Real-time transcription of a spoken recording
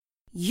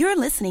You're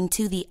listening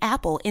to the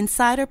Apple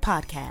Insider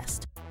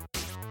Podcast.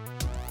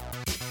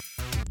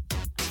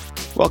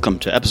 Welcome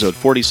to episode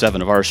 47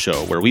 of our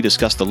show, where we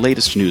discuss the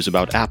latest news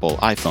about Apple,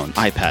 iPhone,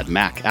 iPad,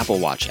 Mac, Apple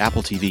Watch,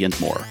 Apple TV,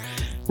 and more.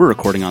 We're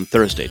recording on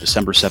Thursday,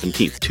 December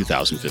 17th,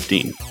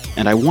 2015.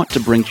 And I want to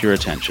bring to your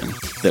attention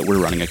that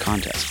we're running a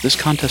contest. This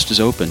contest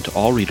is open to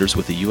all readers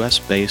with a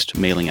US-based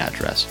mailing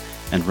address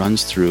and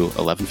runs through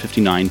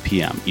 11:59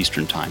 p.m.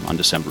 Eastern Time on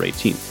December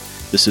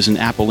 18th. This is an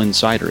Apple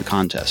Insider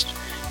contest.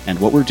 And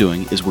what we're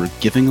doing is we're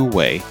giving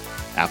away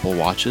Apple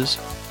Watches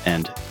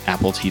and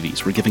Apple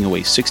TVs. We're giving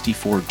away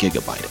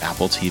 64-gigabyte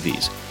Apple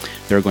TVs.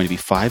 There are going to be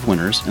 5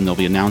 winners, and they'll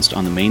be announced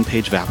on the main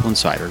page of Apple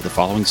Insider the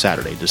following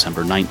Saturday,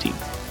 December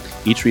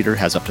 19th. Each reader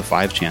has up to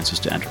 5 chances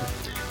to enter.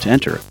 To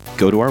enter,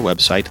 go to our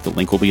website, the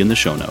link will be in the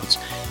show notes,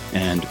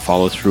 and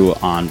follow through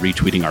on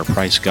retweeting our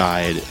price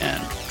guide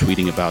and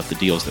tweeting about the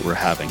deals that we're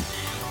having.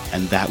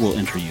 And that will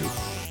enter you,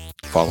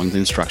 following the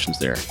instructions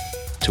there,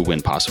 to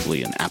win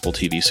possibly an Apple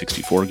TV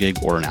 64 gig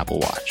or an Apple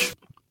Watch.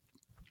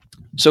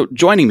 So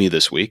joining me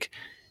this week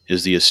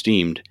is the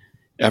esteemed,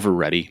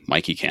 ever-ready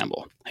Mikey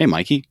Campbell. Hey,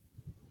 Mikey.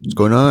 What's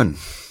going on?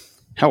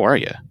 How are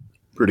you?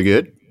 Pretty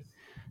good.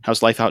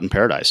 How's life out in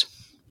paradise?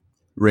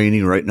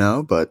 Raining right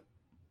now, but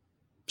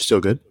still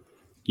good.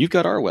 You've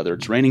got our weather.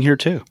 It's raining here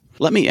too.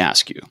 Let me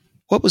ask you,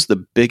 what was the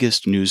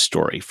biggest news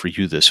story for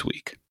you this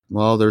week?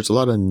 Well, there's a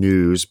lot of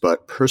news,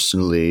 but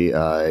personally,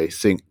 I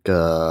think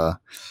the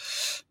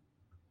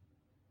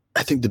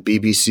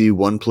BBC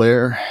One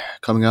Player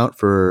coming out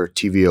for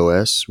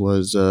tvOS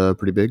was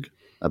pretty big.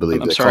 I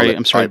believe. I'm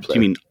sorry. Do you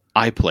mean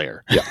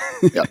iPlayer? Yeah.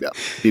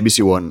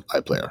 BBC One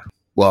iPlayer.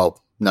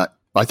 Well, not.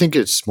 I think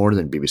it's more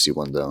than BBC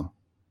One though.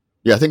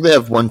 Yeah, I think they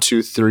have 1,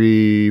 2,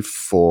 3,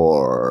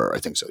 4. I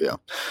think so.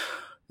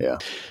 Yeah.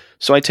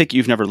 So I take it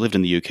you've never lived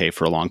in the UK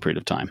for a long period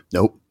of time.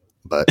 Nope.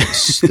 But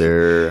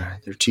their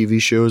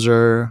TV shows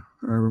are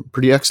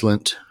pretty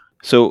excellent.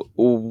 So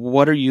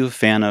what are you a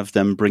fan of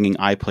them bringing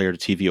iPlayer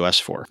to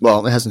tvOS for?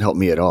 Well, it hasn't helped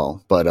me at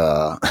all, but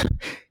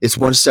it's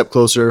one step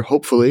closer,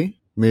 hopefully,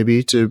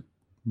 maybe to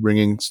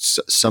bringing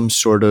some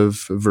sort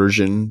of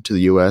version to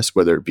the US,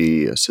 whether it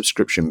be a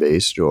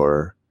subscription-based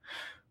or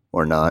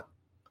not.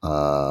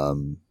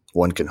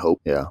 One can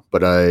hope, yeah.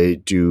 But I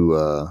do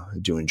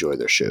enjoy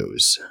their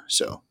shows,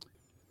 so.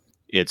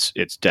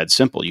 It's dead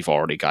simple. You've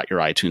already got your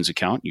iTunes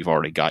account. You've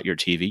already got your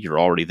TV. You're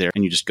already there,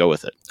 and you just go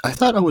with it. I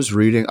thought I was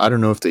reading, I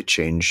don't know if they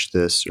changed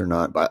this or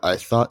not, but I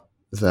thought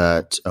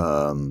that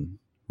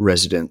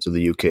residents of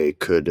the UK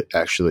could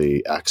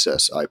actually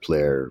access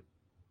iPlayer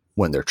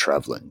when they're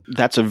traveling.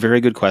 That's a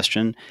very good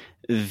question.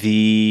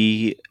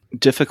 The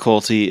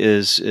difficulty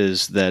is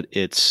that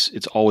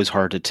it's always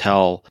hard to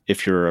tell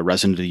if you're a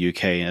resident of the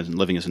UK and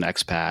living as an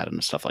expat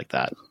and stuff like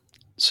that.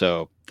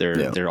 So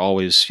they're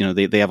always,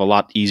 they have a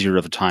lot easier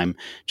of a time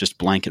just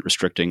blanket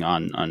restricting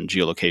on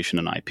geolocation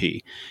and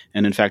IP.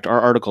 And in fact, our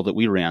article that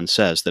we ran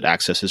says that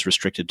access is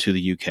restricted to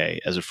the UK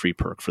as a free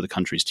perk for the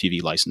country's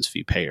TV license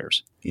fee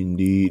payers.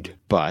 Indeed.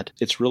 But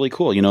it's really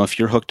cool. If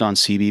you're hooked on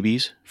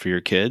CBeebies for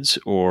your kids,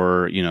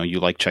 or, you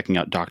like checking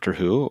out Doctor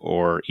Who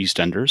or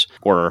EastEnders,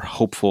 or are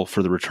hopeful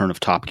for the return of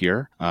Top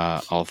Gear,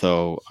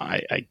 although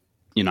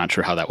you're not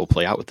sure how that will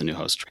play out with the new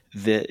host.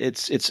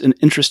 It's an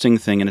interesting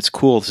thing, and it's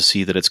cool to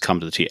see that it's come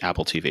to the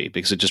Apple TV,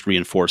 because it just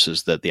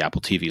reinforces that the Apple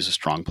TV is a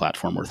strong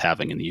platform worth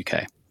having in the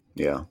UK.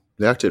 Yeah,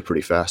 they acted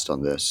pretty fast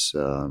on this.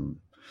 I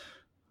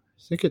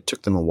think it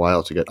took them a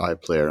while to get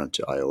iPlayer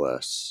onto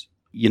iOS.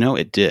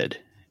 It did.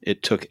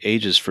 It took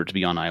ages for it to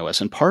be on iOS,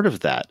 and part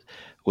of that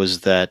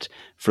was that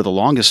for the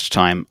longest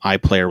time,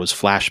 iPlayer was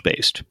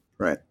Flash-based.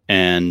 Right.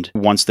 And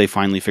once they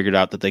finally figured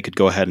out that they could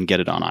go ahead and get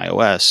it on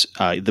iOS,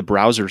 the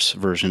browser's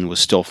version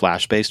was still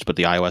Flash-based, but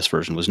the iOS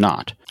version was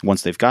not.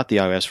 Once they've got the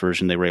iOS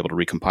version, they were able to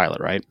recompile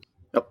it, right?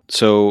 Yep.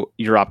 So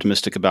you're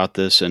optimistic about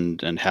this and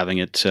having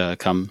it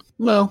come?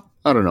 Well,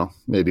 I don't know.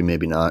 Maybe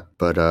not.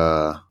 But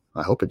I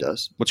hope it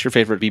does. What's your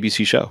favorite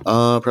BBC show?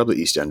 Probably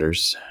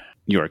EastEnders.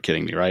 You are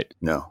kidding me, right?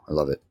 No, I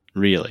love it.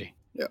 Really?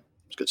 Yeah,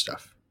 it's good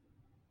stuff.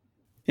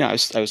 Yeah,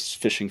 I was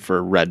fishing for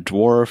a Red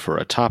Dwarf or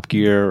a Top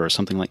Gear or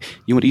something like.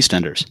 You want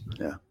EastEnders?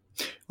 Yeah.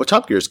 Well,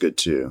 Top Gear is good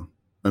too.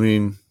 I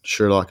mean,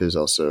 Sherlock is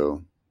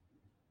also.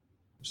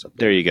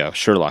 There you go.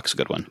 Sherlock's a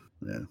good one.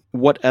 Yeah.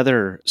 What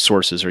other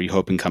sources are you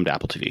hoping come to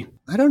Apple TV?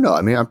 I don't know.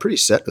 I mean, I'm pretty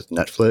set with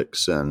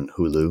Netflix and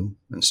Hulu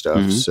and stuff.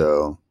 Mm-hmm.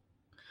 So,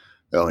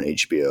 and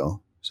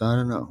HBO. So I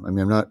don't know. I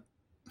mean, I'm not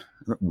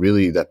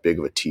really that big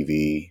of a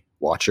TV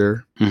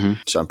watcher. Mm-hmm.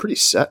 So I'm pretty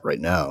set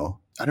right now.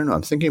 I don't know.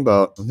 I'm thinking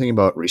about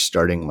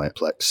restarting my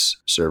Plex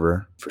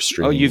server for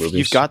streaming.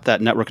 You've got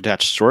that network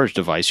attached storage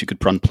device. You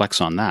could run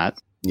Plex on that.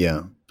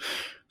 Yeah.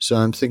 So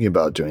I'm thinking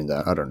about doing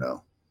that. I don't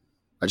know.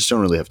 I just don't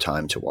really have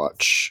time to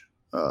watch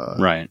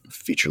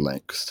feature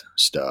length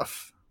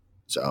stuff.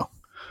 So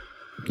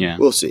yeah,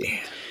 we'll see.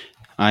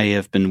 I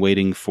have been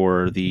waiting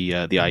for the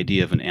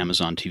idea of an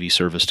Amazon TV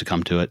service to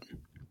come to it.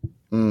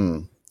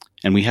 Mm.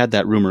 And we had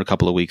that rumor a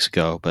couple of weeks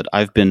ago, but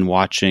I've been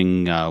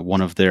watching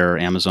one of their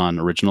Amazon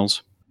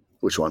originals.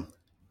 Which one?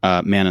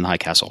 Man in High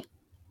Castle.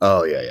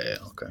 Oh, yeah.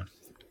 Okay.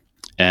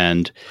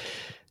 And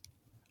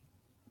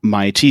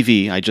my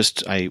TV,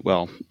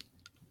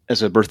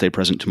 as a birthday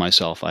present to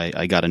myself,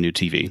 I got a new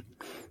TV.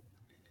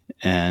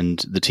 And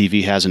the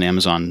TV has an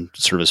Amazon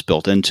service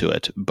built into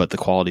it, but the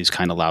quality is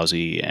kind of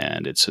lousy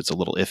and it's a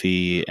little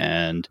iffy.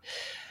 And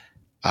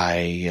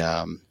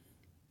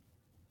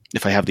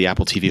if I have the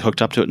Apple TV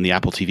hooked up to it and the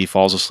Apple TV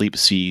falls asleep,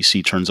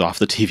 CEC turns off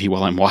the TV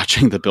while I'm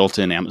watching the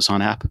built-in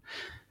Amazon app.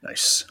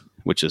 Nice.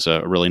 Which is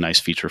a really nice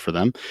feature for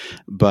them.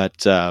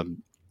 But so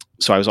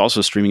I was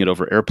also streaming it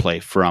over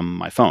AirPlay from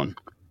my phone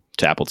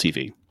to Apple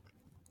TV,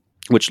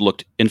 which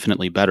looked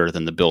infinitely better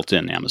than the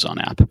built-in Amazon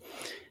app.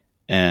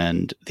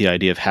 And the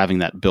idea of having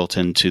that built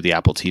into the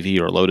Apple TV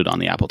or loaded on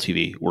the Apple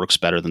TV works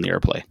better than the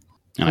AirPlay.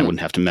 And I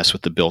wouldn't have to mess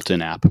with the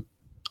built-in app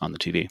on the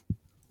TV.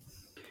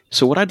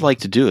 So what I'd like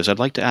to do is I'd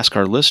like to ask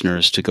our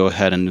listeners to go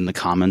ahead and in the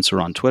comments or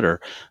on Twitter,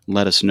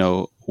 let us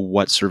know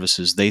what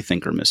services they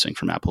think are missing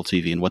from Apple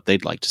TV and what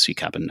they'd like to see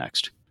happen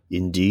next.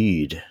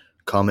 Indeed.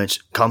 Comment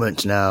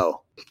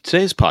now.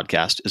 Today's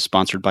podcast is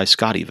sponsored by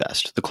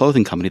ScottyVest, the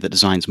clothing company that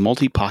designs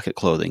multi-pocket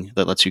clothing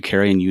that lets you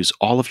carry and use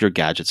all of your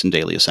gadgets and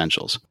daily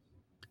essentials.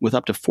 With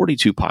up to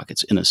 42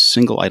 pockets in a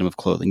single item of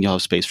clothing, you'll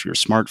have space for your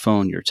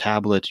smartphone, your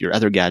tablet, your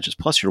other gadgets,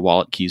 plus your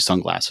wallet, keys,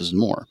 sunglasses, and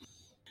more.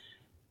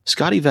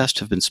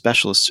 ScottyVest have been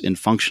specialists in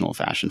functional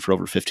fashion for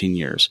over 15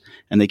 years,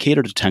 and they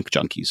cater to tech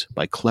junkies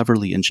by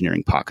cleverly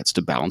engineering pockets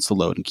to balance the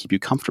load and keep you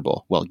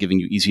comfortable while giving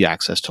you easy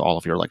access to all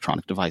of your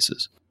electronic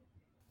devices.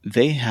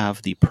 They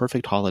have the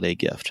perfect holiday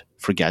gift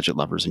for gadget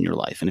lovers in your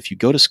life, and if you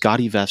go to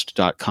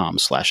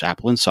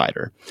scottywest.com/Apple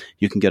Insider,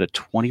 you can get a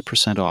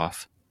 20%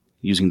 off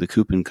using the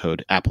coupon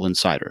code Apple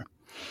Insider.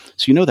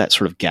 So you know that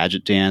sort of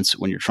gadget dance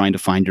when you're trying to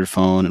find your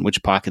phone and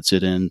which pocket's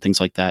it in, things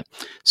like that.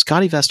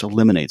 ScottyVest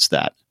eliminates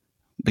that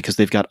because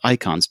they've got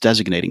icons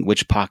designating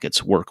which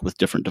pockets work with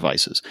different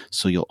devices,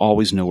 so you'll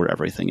always know where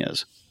everything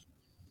is.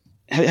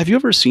 Have you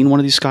ever seen one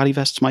of these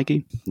ScottyVests,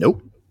 Mikey?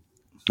 Nope.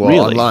 Well,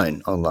 really?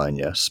 Online,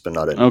 yes, but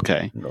not in.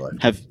 Okay. In real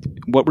life.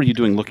 What were you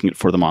doing looking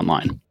for them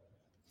online?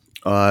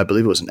 I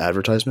believe it was an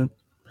advertisement.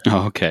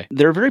 Oh, okay.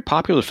 They're very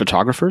popular with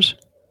photographers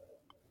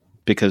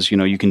because,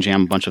 you can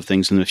jam a bunch of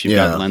things, and if you've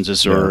got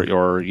lenses or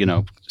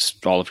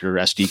all of your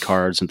SD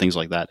cards and things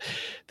like that,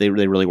 they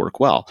really work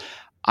well.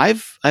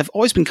 I've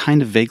always been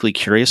kind of vaguely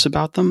curious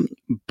about them,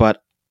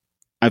 but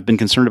I've been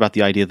concerned about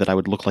the idea that I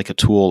would look like a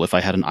tool if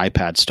I had an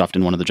iPad stuffed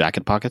in one of the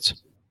jacket pockets.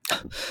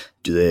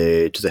 Do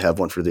they have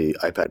one for the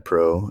iPad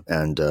Pro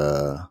and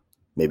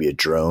maybe a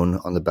drone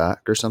on the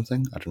back or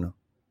something? I don't know.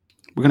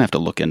 We're going to have to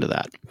look into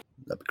that.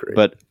 That'd be great.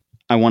 But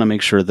I want to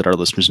make sure that our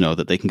listeners know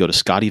that they can go to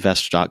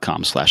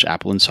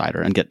scottywest.com/Apple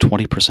Insider and get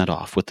 20%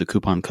 off with the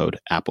coupon code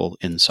Apple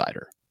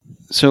Insider.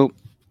 So,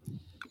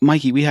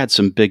 Mikey, we had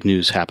some big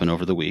news happen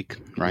over the week,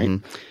 right?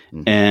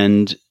 Mm-hmm.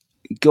 And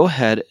go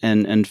ahead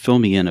and fill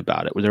me in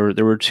about it.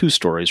 There were two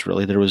stories,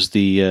 really. There was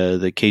the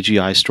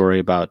KGI story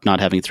about not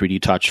having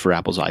 3D Touch for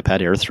Apple's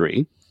iPad Air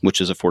 3,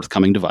 which is a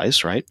forthcoming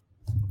device, right?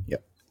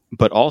 Yep.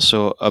 But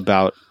also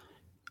about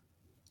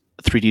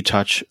 3D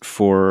Touch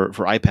for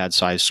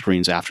iPad-sized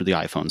screens after the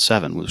iPhone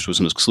 7, which was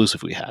an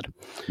exclusive we had.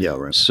 Yeah,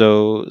 right.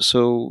 So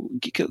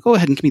go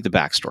ahead and give me the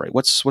backstory.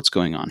 What's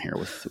going on here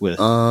with?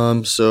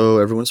 So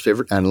everyone's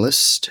favorite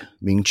analyst,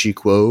 Ming-Chi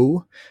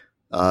Kuo,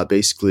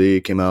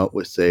 basically came out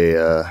with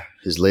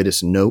his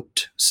latest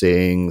note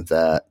saying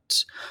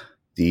that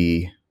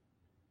the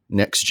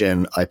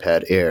next-gen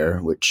iPad Air,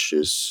 which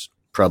is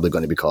probably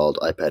going to be called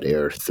iPad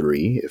Air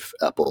 3 if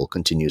Apple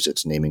continues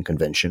its naming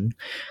convention,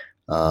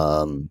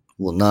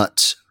 will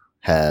not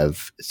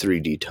have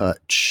 3D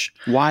Touch.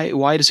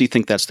 Why does he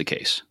think that's the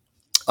case?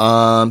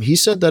 He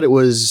said that it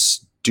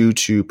was due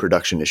to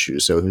production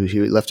issues, so he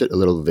left it a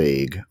little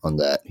vague on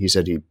that. He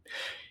said he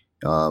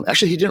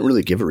didn't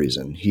really give a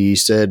reason. He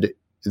said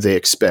they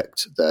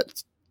expect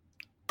that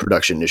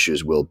production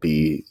issues will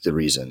be the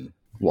reason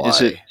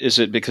why. Is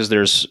it because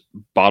there's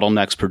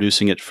bottlenecks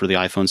producing it for the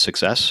iPhone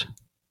 6S?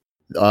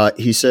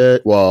 He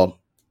said,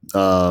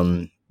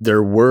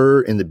 there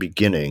were in the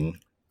beginning,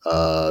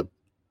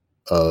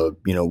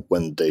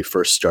 when they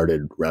first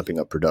started ramping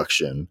up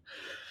production.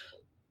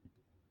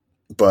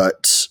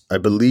 But I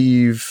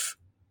believe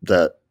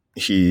that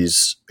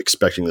he's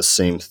expecting the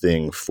same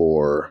thing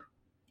for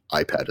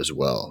iPad as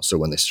well. So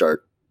when they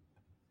start,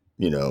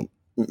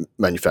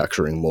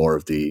 manufacturing more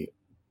of the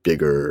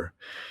bigger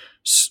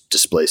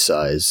display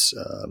size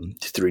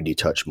 3D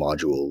Touch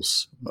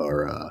modules,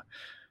 or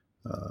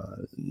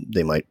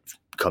they might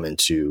come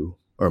into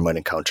or might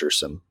encounter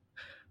some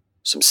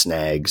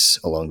snags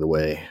along the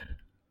way,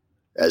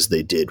 as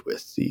they did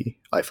with the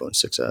iPhone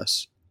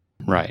 6S.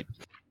 Right.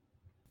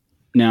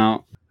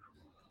 Now,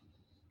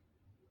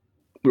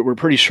 we're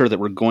pretty sure that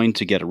we're going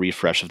to get a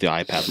refresh of the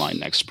iPad line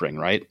next spring,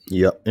 right?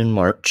 Yep, in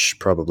March,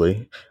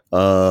 probably.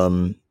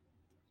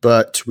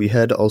 But we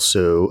had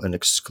also an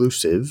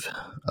exclusive.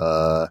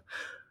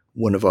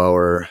 One of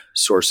our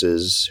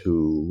sources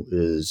who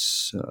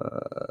is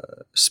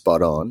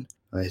spot on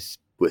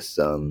with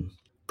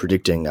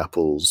predicting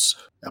Apple's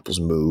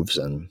moves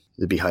and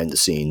the behind the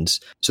scenes.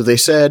 So they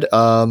said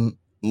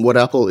what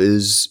Apple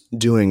is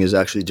doing is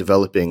actually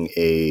developing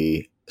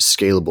a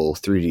scalable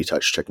 3D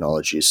touch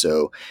technology.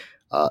 So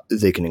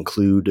they can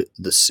include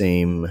the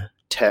same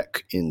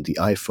tech in the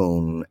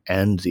iPhone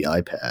and the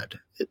iPad.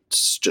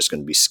 It's just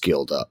going to be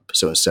scaled up.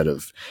 So instead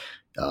of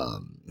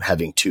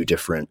having two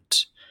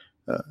different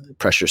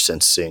pressure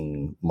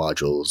sensing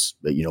modules,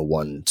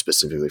 one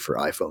specifically for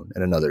iPhone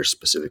and another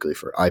specifically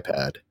for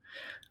iPad,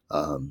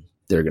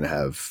 they're going to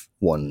have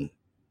one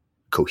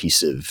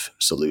cohesive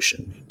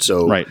solution.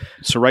 So right.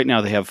 So right now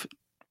they have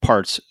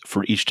parts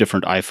for each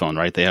different iPhone,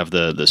 right? They have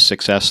the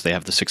 6S, they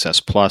have the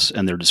 6S Plus,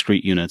 and they're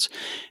discrete units,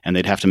 and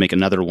they'd have to make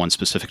another one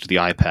specific to the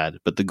iPad.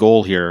 But the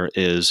goal here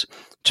is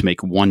to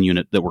make one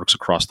unit that works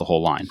across the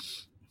whole line.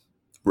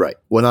 Right.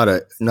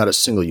 Well, not a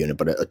single unit,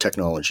 but a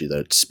technology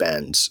that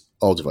spans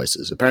all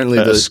devices. Apparently,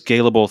 a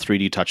scalable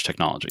 3D touch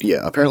technology. Yeah.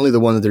 Apparently, the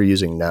one that they're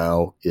using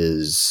now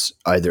is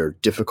either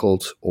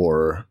difficult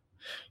or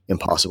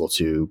impossible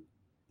to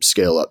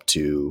scale up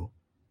to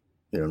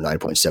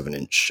 9.7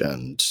 inch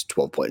and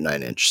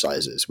 12.9 inch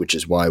sizes, which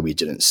is why we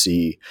didn't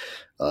see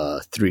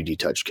 3D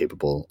touch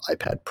capable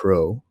iPad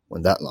Pro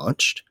when that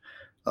launched,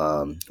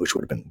 which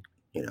would have been,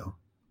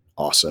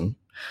 awesome.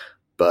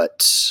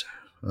 But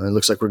it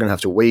looks like we're going to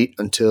have to wait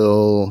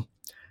until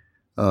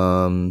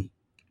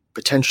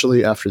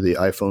potentially after the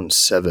iPhone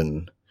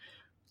 7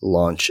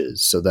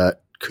 launches. So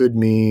that could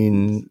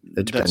mean,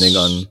 depending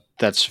on...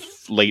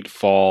 That's late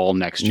fall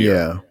next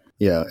year.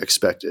 Yeah,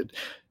 expected.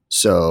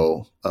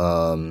 So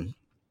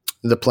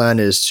the plan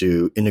is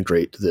to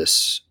integrate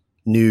this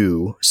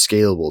new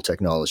scalable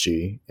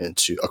technology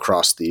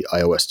across the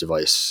iOS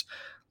device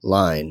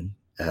line.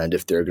 And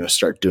if they're going to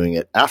start doing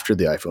it after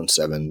the iPhone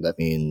 7, that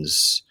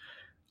means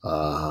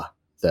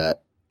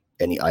that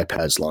any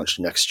iPads launched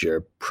next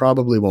year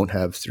probably won't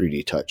have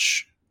 3D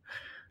touch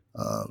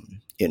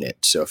in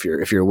it. So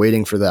if you're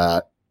waiting for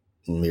that,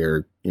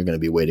 you're going to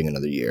be waiting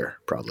another year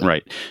probably.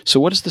 Right. So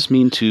what does this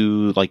mean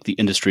to the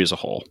industry as a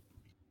whole?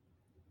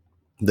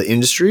 The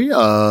industry?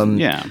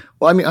 Yeah.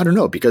 Well, I mean, I don't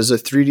know, because the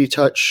 3D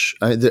touch,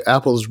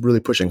 Apple's really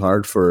pushing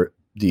hard for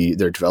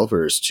their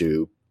developers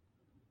to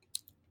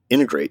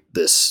integrate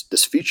this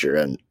feature,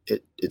 and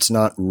it's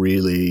not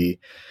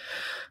really.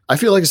 I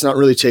feel like it's not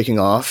really taking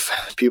off.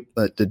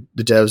 The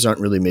devs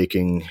aren't really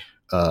making.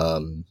 They're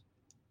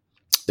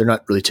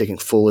not really taking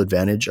full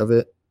advantage of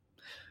it.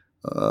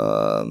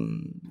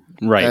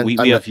 Right.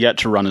 We have yet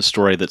to run a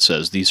story that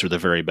says these are the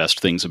very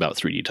best things about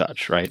 3D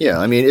touch, right? Yeah.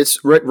 I mean,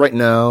 it's right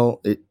now.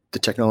 The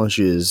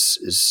technology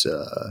is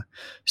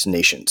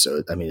nascent,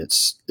 so I mean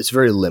it's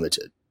very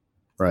limited,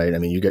 right? I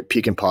mean, you get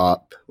peek and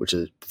pop, which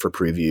is for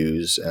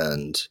previews,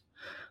 and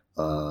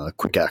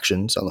quick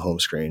actions on the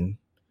home screen,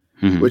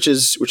 which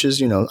is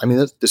I mean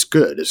that's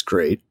good, it's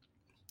great,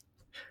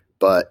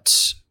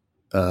 but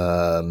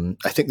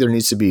I think there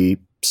needs to be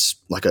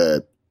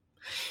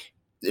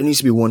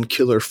one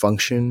killer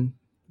function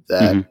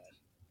that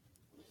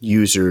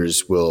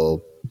users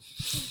will.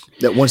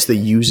 That once they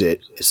use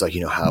it, it's like,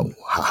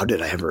 how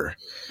did I ever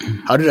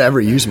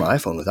use my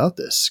iPhone without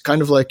this?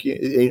 Kind of like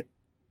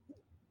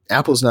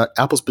Apple's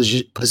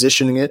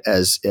positioning it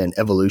as an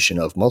evolution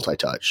of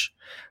multi-touch,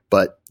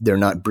 but they're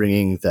not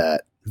bringing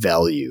that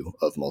value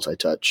of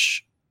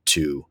multi-touch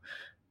to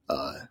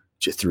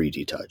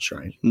 3D touch,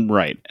 right?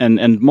 Right.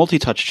 And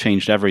multi-touch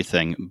changed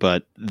everything,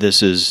 but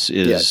this is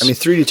yeah. I mean,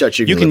 3D touch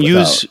you can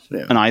use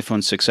an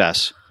iPhone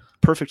 6S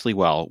perfectly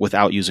well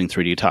without using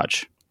 3D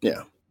touch.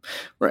 Yeah.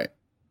 Right.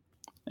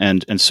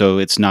 And so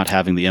it's not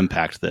having the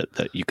impact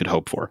that you could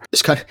hope for.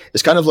 It's kind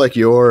of like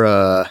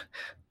your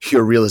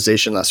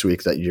realization last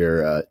week that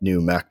your new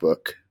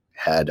MacBook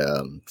had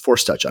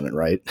Force Touch on it,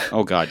 right?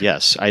 Oh God,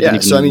 yes. I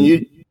didn't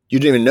you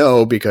didn't even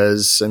know,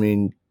 because I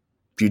mean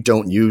you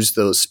don't use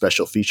those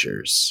special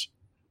features.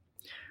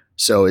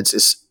 So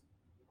it's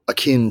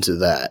akin to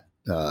that.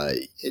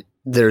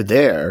 They're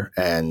there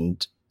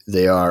and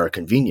they are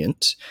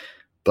convenient,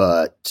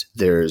 but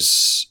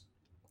it's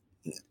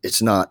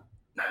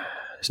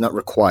not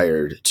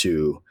required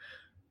to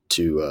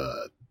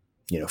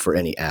for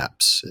any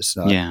apps. It's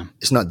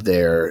not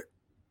there.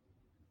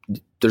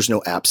 There's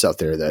no apps out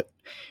there that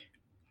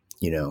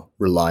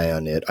rely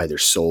on it either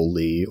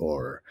solely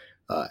or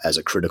as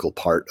a critical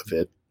part of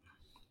it.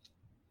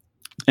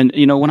 And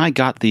when I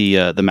got the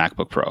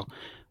MacBook Pro,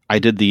 I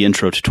did the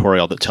intro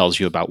tutorial that tells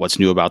you about what's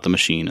new about the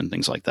machine and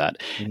things like that.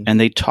 Mm-hmm. And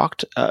they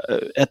talked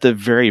at the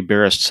very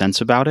barest sense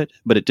about it,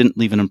 but it didn't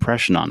leave an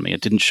impression on me.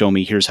 It didn't show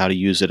me here's how to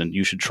use it and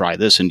you should try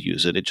this and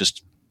use it. It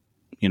just,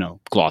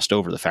 glossed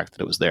over the fact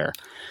that it was there.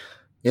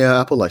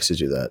 Yeah, Apple likes to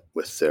do that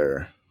with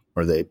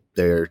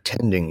they're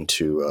tending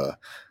to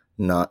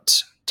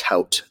not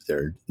tout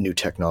their new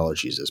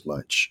technologies as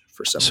much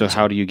for some reason. So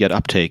how do you get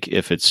uptake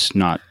if it's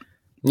not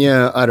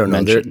Yeah, I don't know.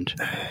 mentioned?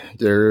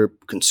 Their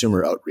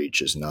consumer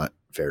outreach is not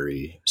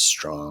very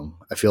strong.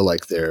 I feel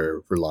like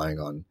they're relying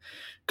on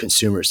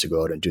consumers to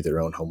go out and do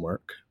their own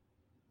homework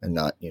and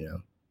not,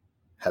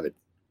 have it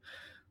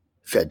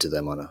fed to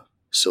them on a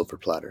silver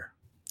platter.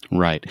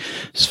 Right.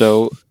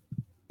 So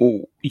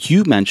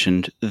you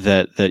mentioned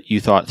that you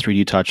thought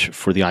 3D Touch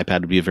for the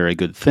iPad would be a very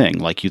good thing.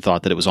 Like you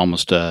thought that it was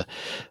almost a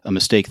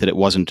mistake that it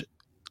wasn't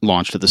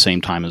launched at the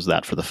same time as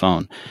that for the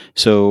phone.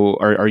 So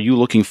are you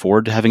looking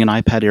forward to having an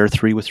iPad Air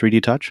 3 with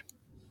 3D Touch?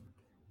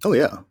 Oh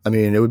yeah. I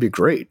mean, it would be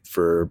great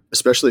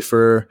especially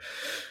for,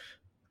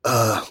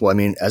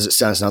 as it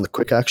stands now, the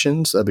quick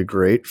actions, that'd be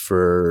great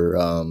for,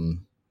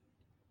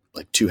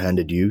 like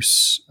two-handed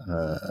use,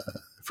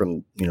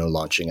 from,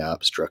 launching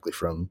apps directly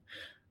from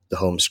the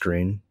home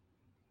screen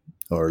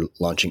or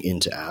launching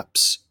into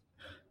apps.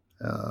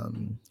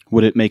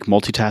 Would it make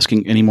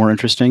multitasking any more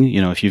interesting?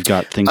 If you've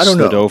got things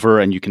slid over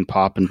and you can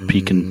pop and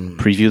peek and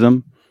preview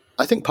them?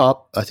 I think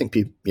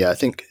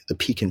the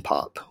peek and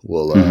pop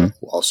will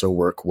also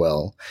work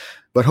well,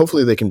 but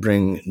hopefully they can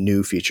bring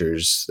new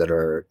features that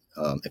are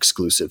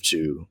exclusive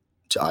to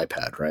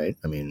iPad, right?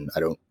 I mean,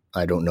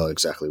 I don't know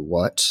exactly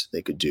what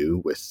they could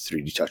do with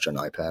 3D Touch on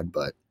iPad,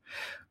 but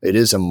it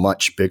is a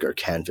much bigger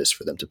canvas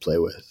for them to play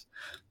with.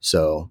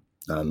 So,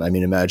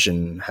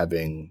 imagine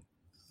having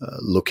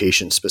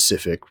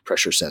location-specific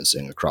pressure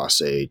sensing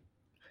across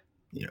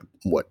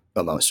what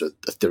amounts to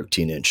a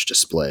 13-inch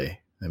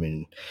display. I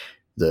mean,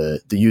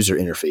 the user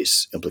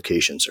interface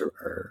implications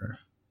are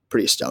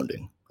pretty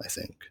astounding, I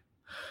think.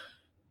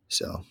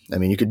 So, I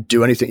mean, you could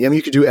do anything. I mean,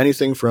 you could do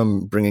anything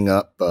from bringing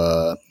up,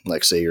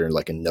 like, say you're in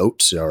like a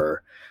note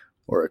or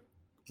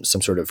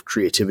some sort of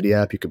creativity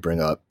app. You could bring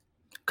up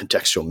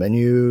contextual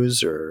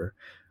menus or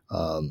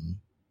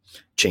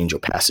change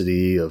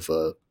opacity of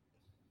a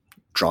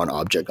drawn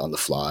object on the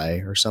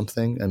fly or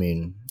something. I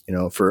mean,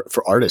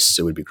 for artists,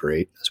 it would be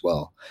great as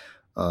well.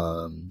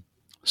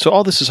 So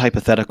all this is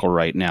hypothetical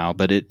right now,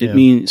 but it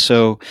means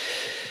so.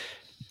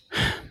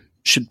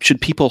 Should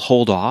people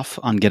hold off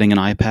on getting an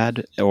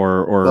iPad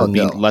or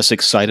be less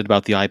excited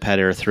about the iPad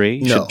Air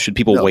 3? No, should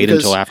people wait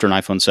until after an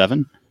iPhone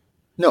 7?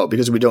 No,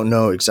 because we don't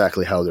know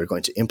exactly how they're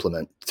going to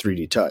implement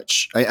 3D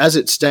Touch. As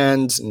it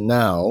stands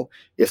now,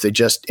 if they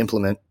just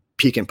implement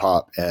peek and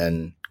pop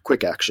and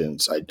quick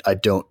actions, I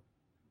don't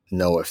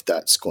know if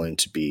that's going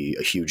to be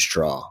a huge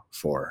draw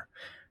for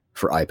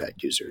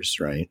iPad users,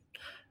 right?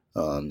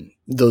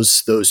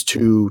 Those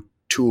two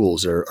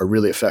tools are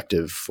really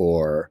effective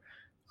for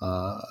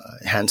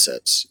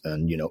handsets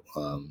and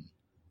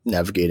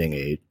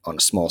navigating on a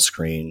small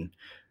screen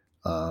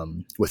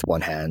with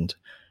one hand.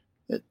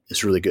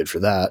 It's really good for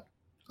that.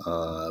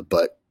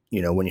 But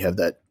when you have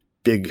that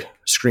big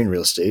screen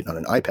real estate on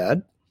an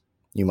iPad,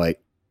 you might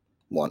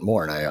want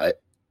more. And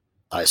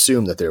I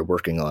assume that they're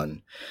working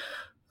on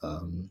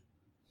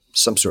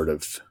some sort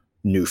of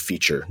new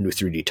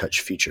 3D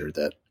Touch feature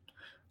that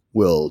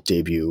will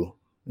debut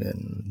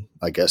in,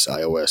 I guess,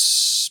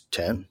 iOS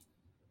 10.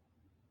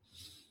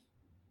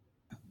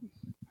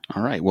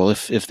 All right. Well,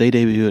 if they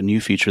debut a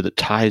new feature that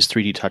ties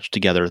 3D Touch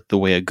together the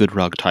way a good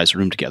rug ties a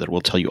room together,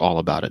 we'll tell you all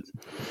about it.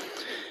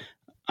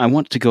 I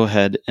want to go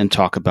ahead and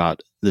talk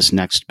about this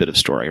next bit of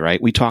story,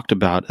 right? We talked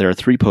about, there are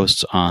 3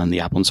 posts on the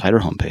Apple Insider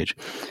homepage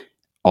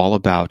all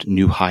about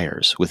new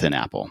hires within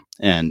Apple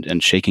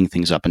and shaking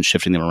things up and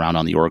shifting them around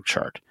on the org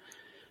chart.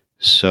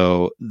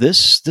 So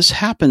this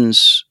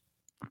happens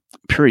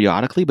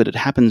periodically, but it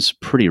happens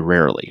pretty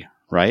rarely,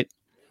 right?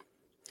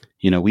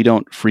 We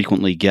don't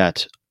frequently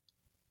get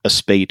a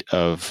spate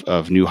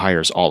of new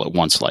hires all at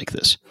once like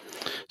this.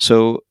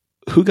 So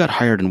who got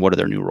hired and what are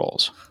their new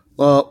roles?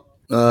 Well,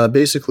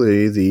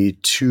 basically the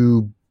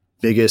 2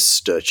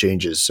 biggest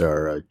changes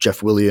are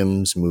Jeff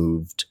Williams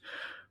moved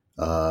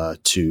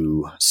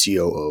to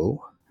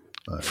COO.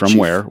 From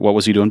where? What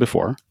was he doing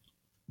before?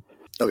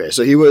 Okay,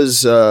 so he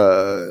was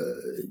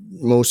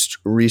most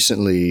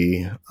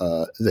recently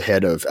the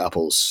head of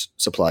Apple's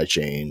supply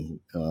chain.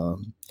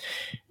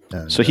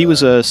 So he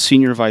was a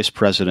senior vice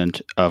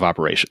president of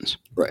operations.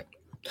 Right.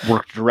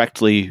 Worked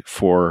directly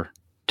for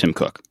Tim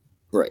Cook.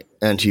 Right.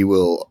 And he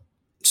will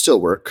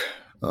still work.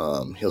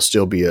 He'll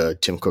still be a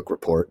Tim Cook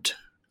report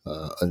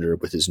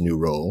with his new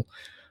role.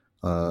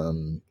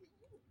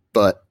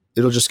 But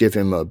it'll just give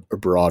him a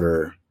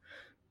broader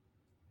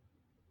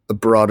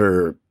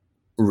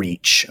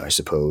reach, I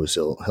suppose.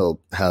 He'll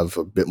have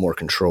a bit more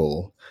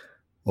control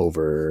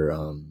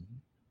over,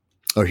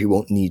 or he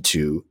won't need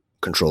to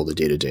control the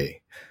day-to-day.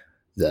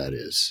 That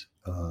is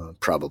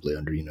probably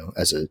under,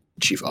 as a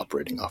chief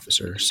operating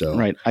officer. So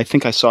right. I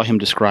think I saw him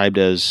described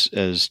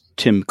as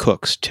Tim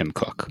Cook's Tim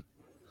Cook.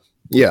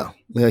 Yeah.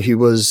 He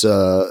was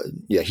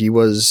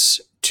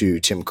to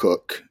Tim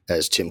Cook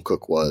as Tim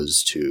Cook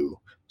was to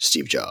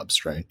Steve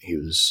Jobs, right? He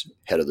was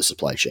head of the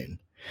supply chain.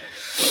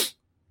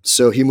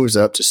 So he moves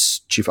up to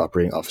chief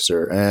operating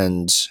officer.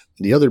 And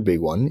the other big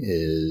one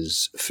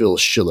is Phil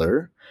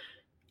Schiller,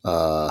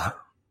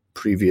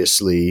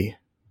 previously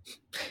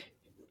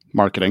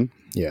marketing.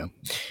 Yeah.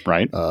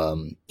 Right.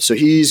 So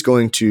he's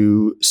going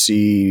to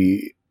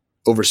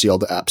oversee all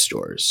the app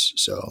stores.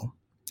 So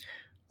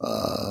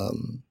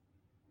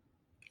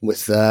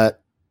with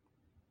that,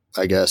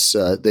 I guess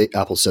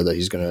Apple said that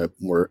he's going to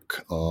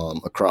work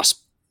across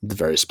the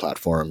various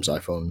platforms: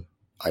 iPhone,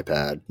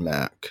 iPad,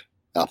 Mac,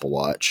 Apple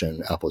Watch,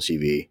 and Apple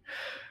TV,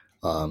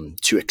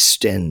 to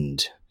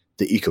extend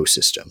the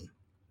ecosystem.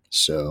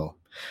 So,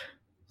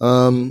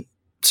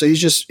 so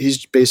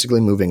he's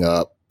basically moving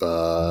up.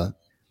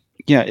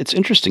 Yeah, it's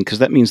interesting because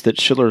that means that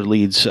Schiller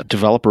leads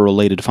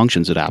developer-related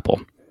functions at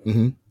Apple.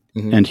 Mm-hmm.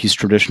 Mm-hmm. And he's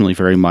traditionally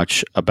very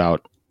much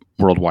about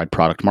worldwide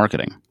product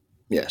marketing.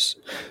 Yes.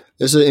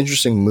 This is an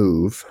interesting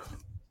move.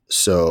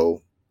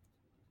 So,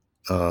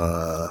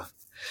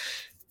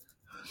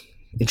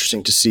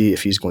 interesting to see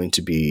if he's going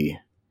to be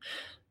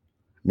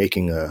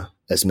making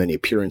as many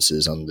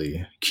appearances on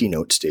the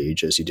keynote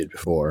stage as he did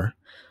before.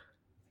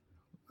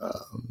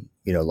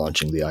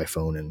 Launching the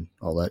iPhone and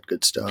all that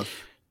good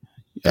stuff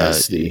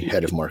as the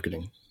head of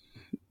marketing.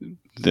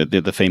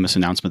 The famous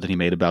announcement that he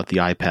made about the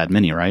iPad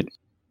Mini, right?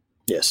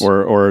 Yes.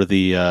 Or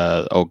the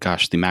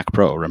the Mac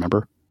Pro,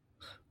 remember?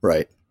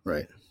 Right.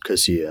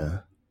 Because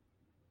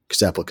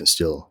Apple can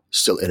still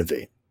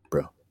innovate,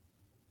 bro.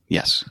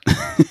 Yes.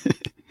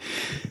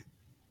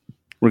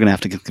 We're gonna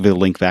have to give a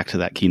link back to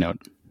that keynote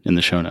in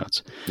the show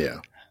notes. Yeah.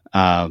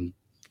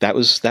 That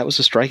was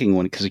a striking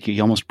one because he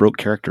almost broke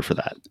character for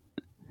that.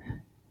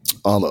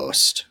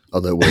 Almost,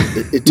 although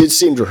it did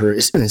seem to her.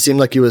 It seemed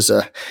like he was.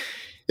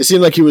 It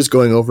seemed like he was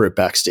going over it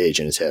backstage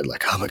in his head,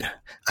 like, "Oh my god,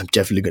 I'm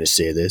definitely going to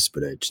say this,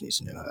 but I just need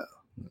to know how."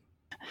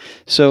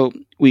 So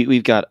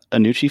we've got a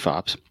new chief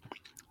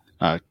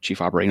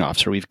operating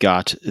officer. We've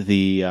got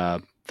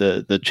the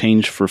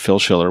change for Phil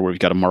Schiller, where we've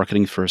got a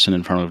marketing person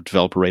in front of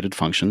developer-rated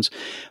functions.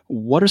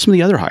 What are some of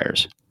the other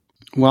hires?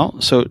 Well,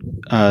 so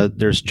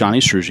there's Johnny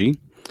Strugi,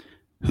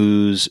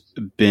 who's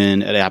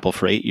been at Apple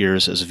for 8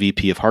 years as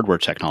VP of Hardware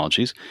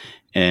Technologies,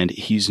 and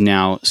he's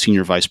now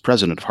Senior Vice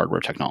President of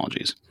Hardware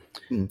Technologies.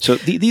 So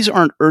these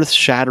aren't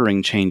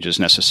earth-shattering changes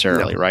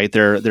necessarily, right?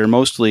 They're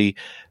mostly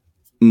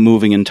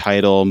moving in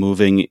title,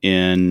 moving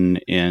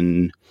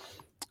in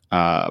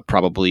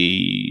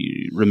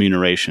probably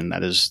remuneration.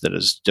 That is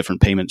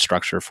different payment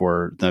structure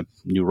for the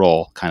new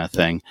role kind of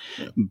thing.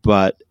 Yeah.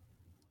 But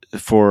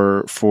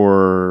for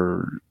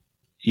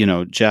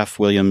Jeff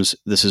Williams,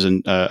 this is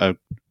a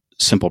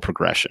simple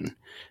progression.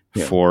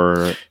 Yeah.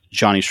 For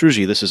Johnny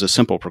Strugi, this is a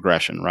simple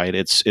progression, right?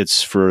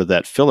 It's for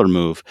that filler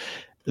move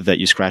that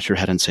you scratch your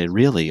head and say,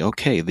 really?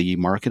 Okay, the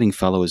marketing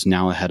fellow is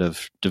now ahead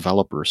of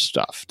developer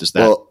stuff. Does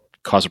that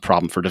cause a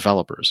problem for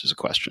developers is a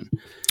question.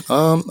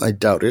 I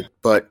doubt it,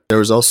 but there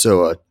was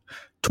also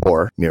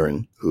Tor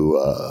Miron who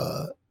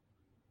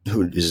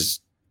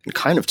is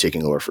kind of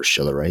taking over for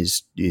Schiller, right?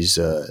 He's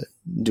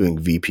doing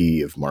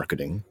VP of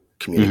marketing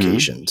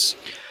communications.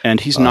 Mm-hmm.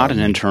 And he's not an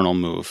internal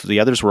move. The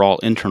others were all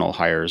internal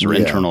hires or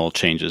internal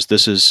changes.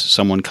 This is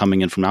someone coming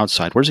in from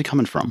outside. Where's he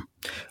coming from?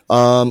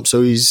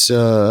 So he's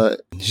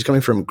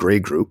coming from Gray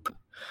Group,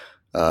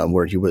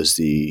 where he was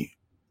the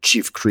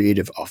chief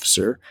creative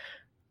officer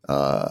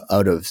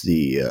out of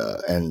the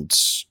and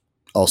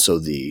also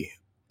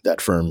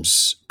that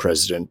firm's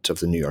president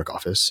of the New York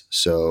office.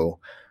 So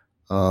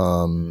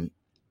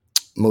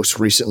most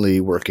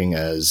recently working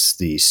as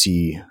the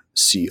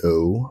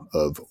CCO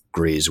of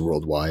Gray's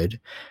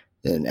Worldwide,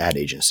 an ad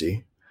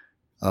agency.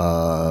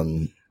 I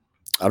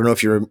don't know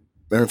if you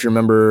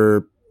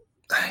remember.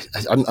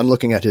 I'm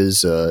looking at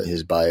his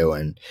bio,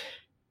 and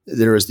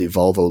there is the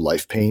Volvo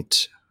Life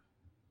Paint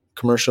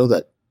commercial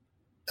that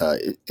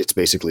it's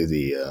basically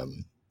the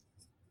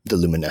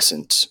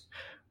luminescent.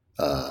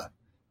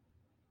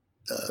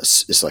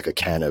 It's like a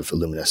can of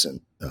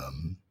luminescent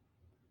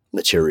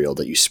material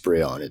that you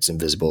spray on. It's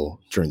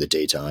invisible during the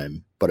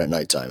daytime, but at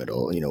nighttime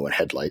it'll, when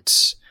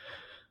headlights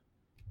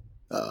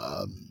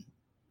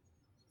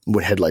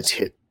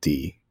hit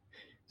the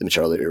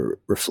material, it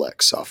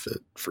reflects off it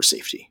for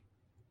safety.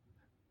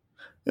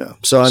 Yeah.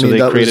 So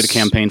they created a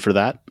campaign for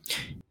that?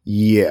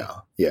 Yeah.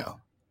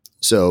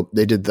 So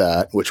they did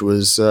that, which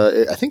was,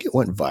 I think it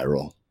went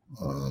viral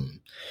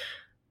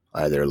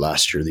either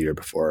last year or the year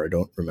before. I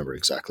don't remember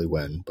exactly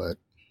when, but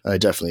I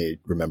definitely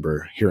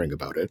remember hearing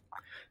about it.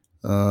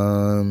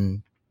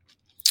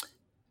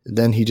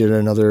 Then he did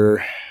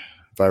another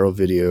viral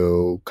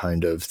video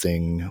kind of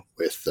thing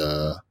with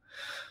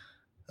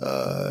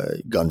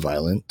gun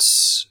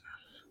violence.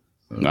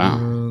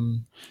 Wow.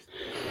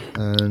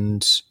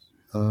 And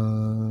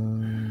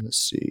let's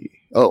see.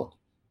 Oh,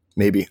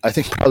 maybe. I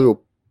think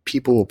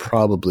people will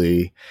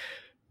probably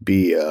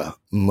be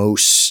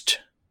most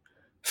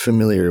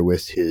familiar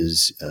with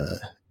his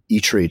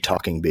E-Trade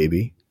talking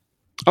baby.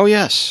 Oh,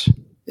 yes.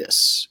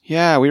 Yes.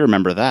 Yeah, we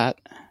remember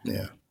that.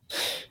 Yeah.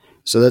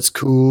 So that's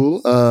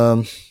cool.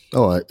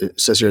 It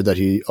says here that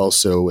he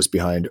also was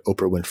behind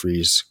Oprah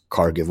Winfrey's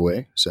car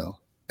giveaway. So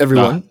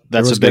everyone.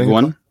 That's a big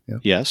one. Yeah.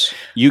 Yes.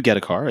 You get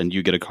a car, and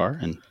you get a car,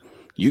 and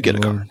you get a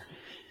car.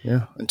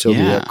 Yeah. Until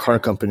the car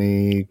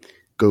company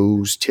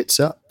goes tits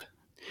up.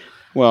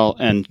 Well,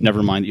 and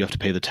never mind that you have to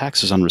pay the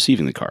taxes on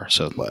receiving the car.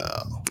 So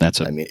that's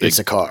it's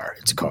a car.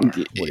 It's a car.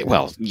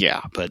 Well,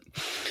 yeah, but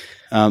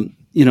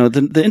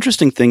the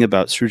interesting thing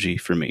about Strugi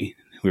for me,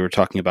 we were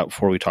talking about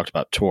before we talked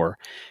about Tor,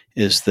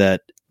 is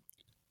that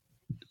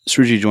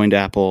Strugi joined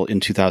Apple in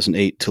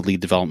 2008 to lead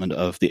development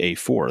of the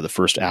A4, the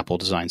first Apple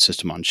design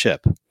system on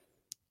chip.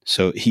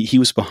 So he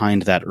was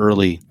behind that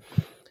early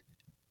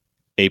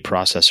A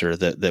processor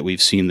that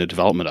we've seen the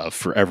development of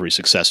for every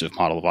successive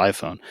model of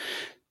iPhone.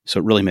 So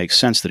it really makes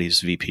sense that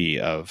he's VP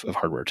of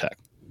hardware tech.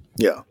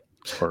 Yeah.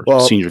 or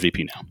Well, senior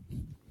VP now.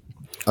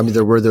 I mean,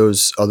 there were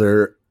those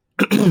other,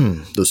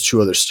 those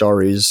two other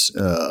stories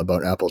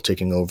about Apple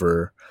taking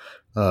over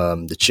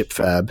the chip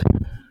fab.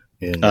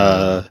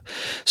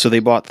 So they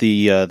bought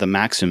the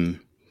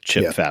Maxim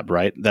chip fab,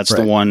 right? That's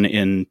the one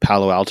in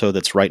Palo Alto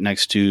that's right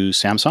next to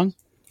Samsung?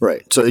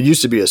 Right. So it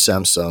used to be a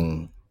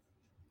Samsung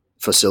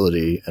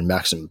facility, and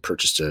Maxim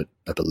purchased it,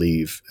 I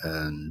believe,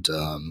 and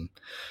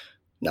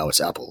now it's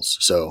Apple's.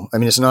 So, I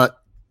mean, it's not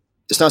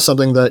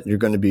something that you're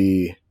going to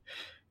be,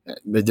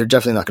 they're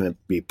definitely not going to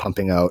be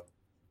pumping out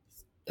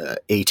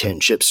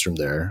A10 chips from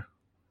there,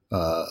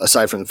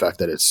 aside from the fact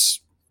that it's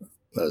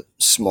a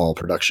small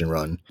production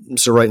run.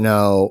 So right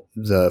now,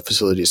 the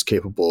facility is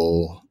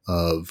capable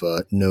of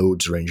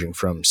nodes ranging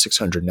from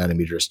 600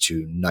 nanometers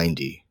to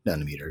 90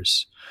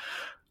 nanometers.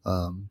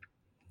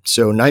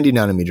 So 90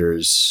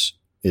 nanometers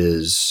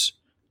is,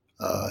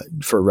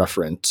 for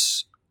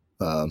reference,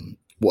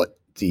 what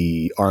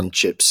the ARM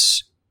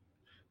chips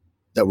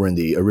that were in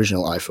the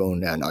original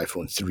iPhone and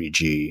iPhone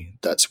 3G,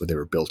 that's what they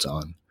were built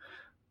on.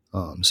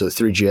 So the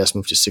 3GS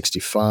moved to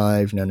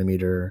 65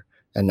 nanometer,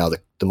 and now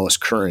the most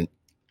current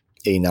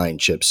A9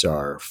 chips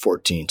are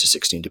 14 to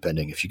 16,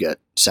 depending if you get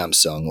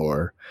Samsung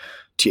or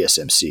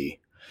TSMC.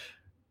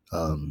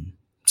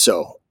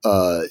 So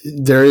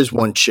there is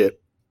one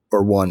chip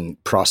or one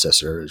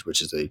processor,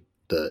 which is the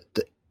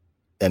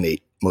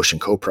M8 Motion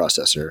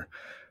coprocessor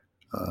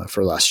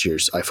for last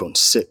year's iPhone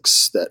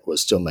 6 that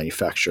was still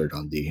manufactured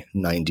on the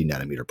 90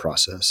 nanometer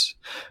process.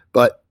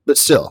 But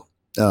still,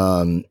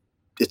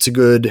 it's a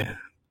good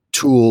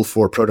tool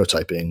for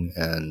prototyping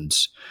and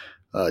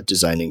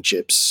designing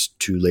chips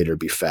to later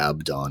be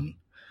fabbed on,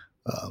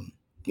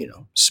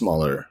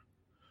 smaller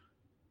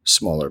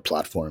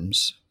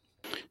platforms.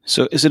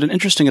 So is it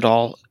interesting at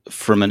all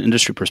from an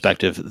industry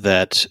perspective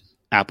that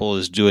Apple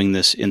is doing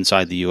this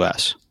inside the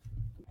US?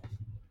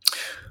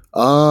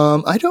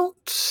 I don't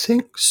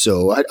think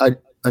so. I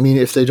mean,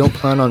 if they don't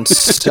plan on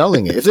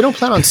selling it, if they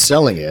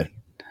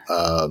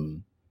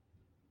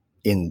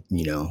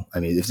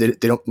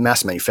don't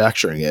mass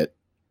manufacturing it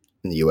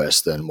in the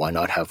US, then why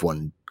not have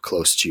one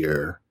close to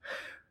your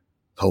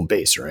home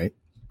base, right?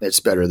 It's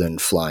better than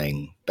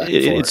flying back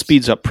and forth. It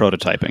speeds up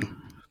prototyping.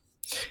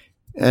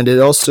 And it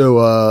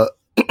also,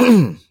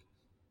 I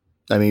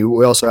mean,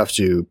 we also have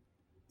to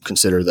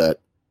consider that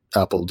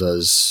Apple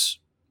does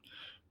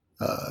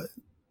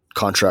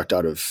contract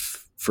out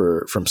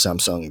from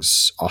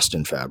Samsung's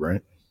Austin fab,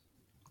 right?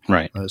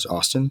 Right. Is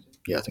Austin?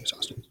 Yeah, I think it's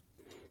Austin.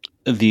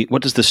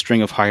 What does the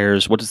string of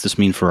hires, what does this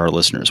mean for our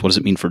listeners? What does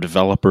it mean for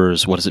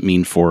developers? What does it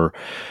mean for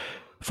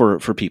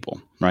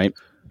people, right?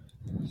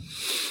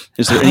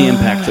 Is there any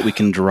impact that we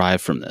can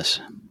derive from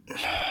this?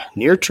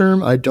 Near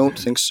term, I don't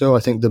think so. I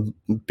think the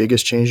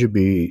biggest change would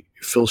be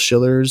Phil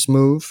Schiller's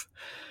move.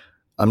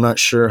 I'm not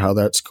sure how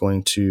that's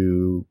going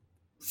to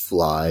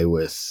fly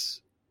with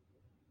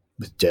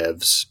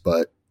devs,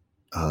 but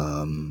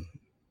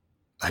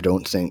I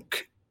don't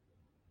think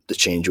the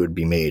change would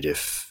be made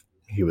if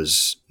he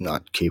was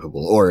not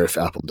capable, or if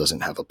Apple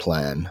doesn't have a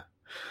plan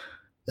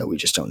that we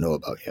just don't know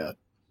about yet.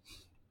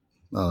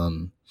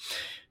 And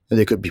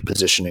they could be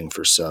positioning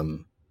for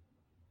some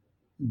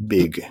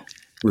big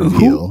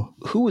reveal.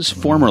 Who was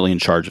formerly in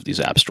charge of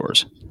these app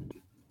stores?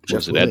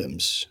 Jeff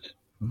Williams.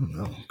 I don't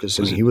know, because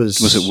he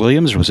was. Was it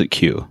Williams or was it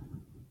Q?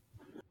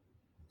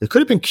 It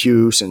could have been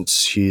Q,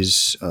 since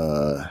he's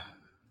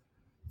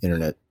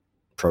Internet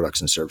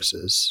Products and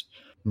Services.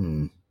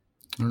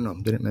 I don't know.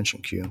 They didn't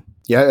mention Q.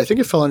 Yeah, I think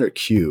it fell under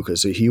Q,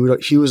 because he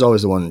was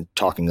always the one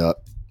talking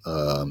up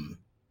the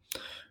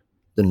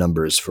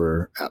numbers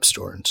for App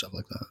Store and stuff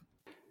like that.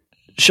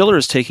 Schiller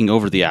is taking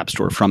over the App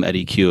Store from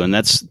Eddie Q, and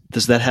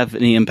does that have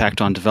any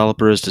impact on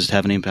developers? Does it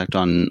have any impact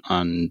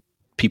on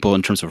people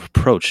in terms of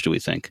approach, do we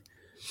think?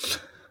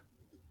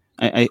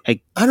 I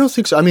don't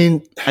think so. I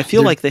mean, I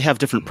feel like they have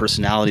different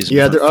personalities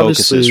and different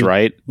focuses,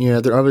 right? Yeah,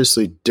 they're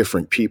obviously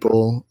different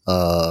people.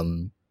 But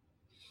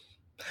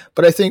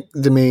I think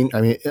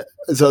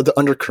the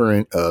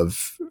undercurrent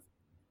of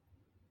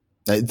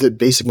the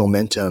basic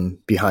momentum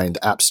behind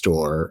the App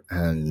Store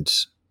and,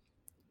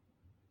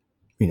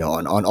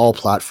 on all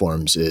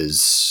platforms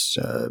is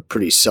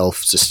pretty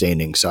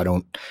self-sustaining. So I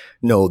don't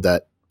know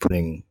that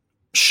putting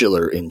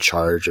Schiller in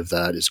charge of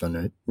that is going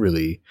to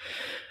really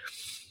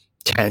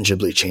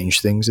tangibly change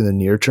things in the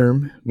near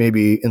term.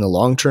 Maybe in the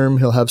long term,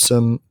 he'll have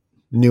some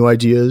new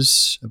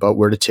ideas about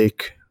where to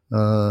take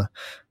the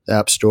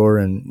App Store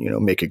and,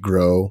 make it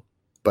grow.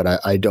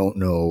 But I don't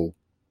know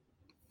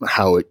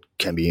how it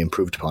can be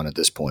improved upon at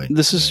this point.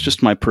 This is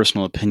just my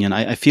personal opinion.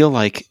 I feel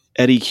like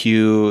Eddie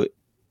Q,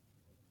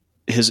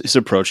 his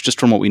approach, just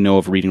from what we know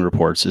of reading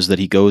reports, is that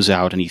he goes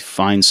out and he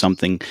finds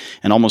something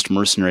and almost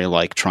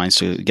mercenary-like tries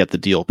to get the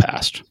deal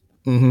passed.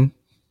 Mm-hmm.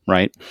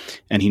 Right?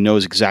 And he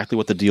knows exactly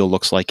what the deal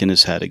looks like in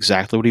his head,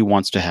 exactly what he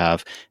wants to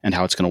have and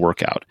how it's going to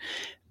work out.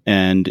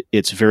 And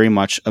it's very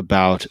much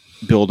about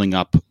building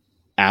up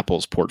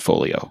Apple's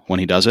portfolio when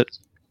he does it.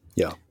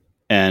 Yeah.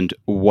 And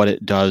what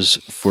it does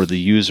for the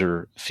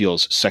user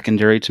feels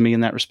secondary to me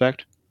in that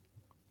respect.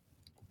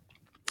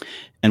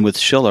 And with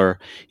Schiller,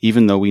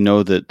 even though we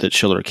know that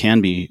Schiller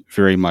can be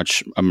very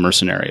much a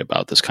mercenary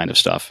about this kind of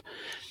stuff,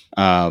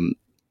 I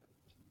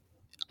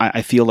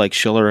feel like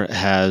Schiller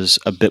has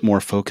a bit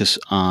more focus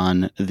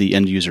on the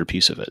end user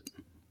piece of it.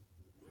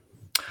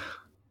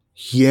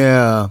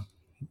 Yeah.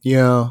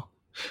 Well,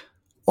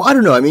 I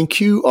don't know. I mean,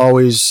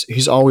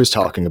 he's always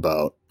talking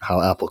about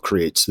how Apple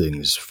creates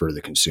things for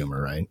the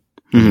consumer, right?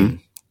 Mm-hmm. I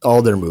mean,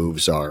 all their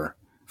moves are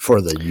for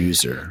the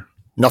user.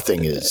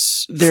 Nothing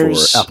is for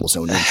Apple's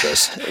own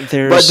interest.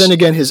 But then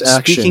again, his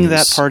actions... Speaking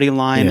that party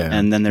line,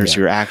 and then there's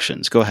your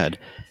actions. Go ahead.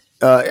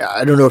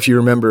 I don't know if you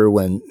remember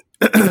when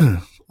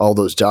all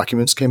those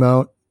documents came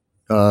out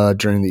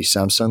during the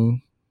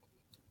Samsung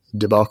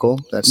debacle.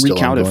 That's still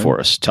Recount ongoing. It for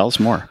us. Tell us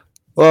more.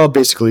 Well,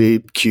 basically,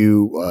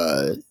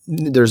 Q.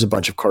 There's a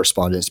bunch of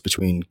correspondence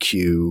between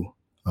Q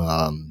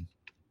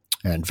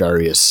and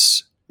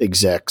various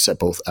execs at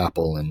both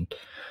Apple and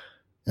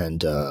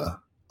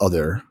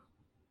other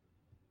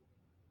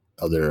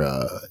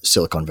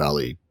Silicon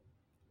Valley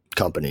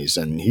companies,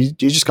 and he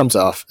just comes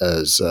off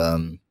as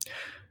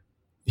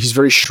he's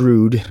very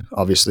shrewd,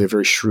 obviously a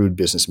very shrewd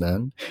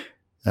businessman,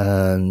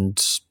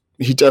 and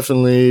he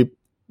definitely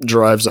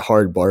drives a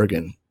hard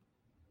bargain.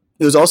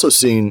 It was also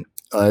seen,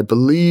 I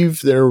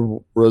believe there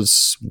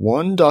was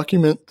one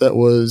document that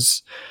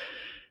was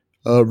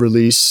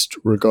released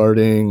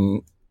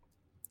regarding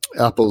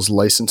Apple's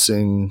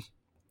licensing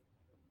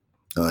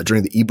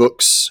during the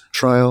eBooks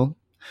trial.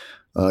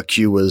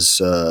 Q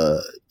was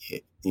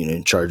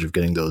in charge of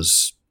getting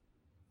those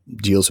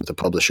deals with the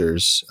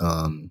publishers.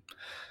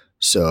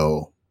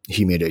 So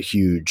he made there's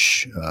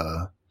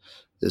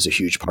a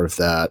huge part of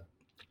that.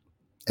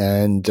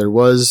 And there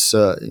was,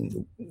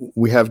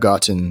 we have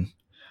gotten,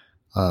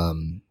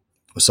 some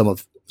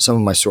of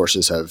my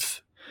sources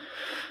have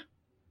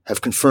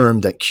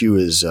confirmed that Q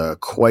is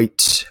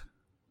quite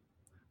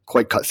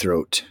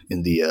cutthroat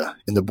in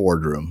the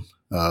boardroom.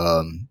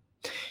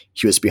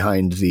 He was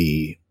behind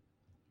the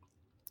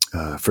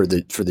for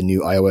the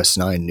new iOS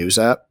 9 news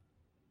app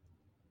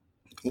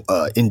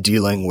in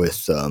dealing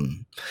with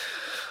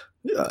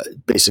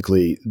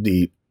basically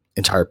the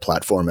entire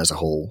platform as a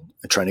whole,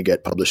 trying to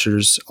get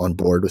publishers on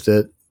board with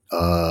it.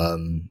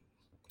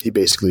 He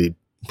basically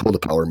pulled a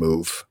power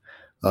move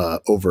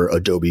over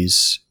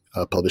Adobe's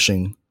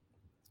publishing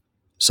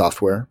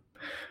software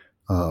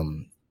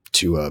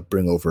to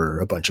bring over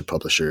a bunch of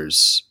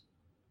publishers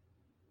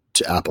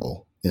to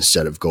Apple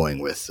instead of going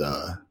with,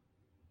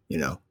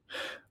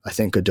 I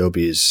think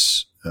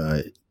Adobe's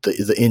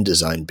the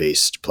InDesign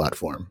based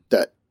platform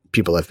that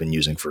people have been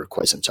using for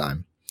quite some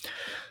time.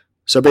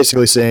 So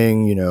basically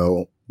saying,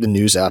 the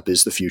news app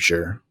is the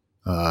future.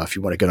 If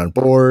you want to get on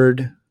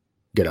board.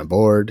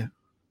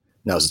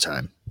 Now's the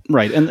time.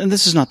 Right. And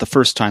this is not the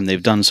first time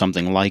they've done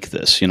something like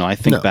this. I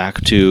think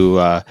back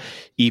to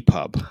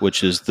EPUB,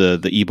 which is the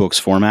ebooks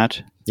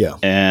format. Yeah.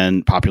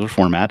 And popular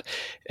format.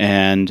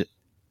 And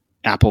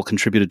Apple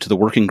contributed to the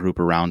working group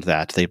around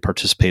that. They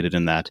participated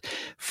in that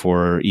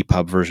for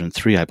EPUB version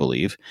 3, I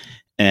believe.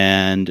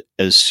 And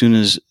as soon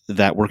as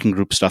that working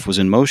group stuff was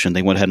in motion,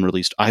 they went ahead and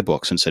released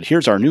iBooks and said,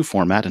 here's our new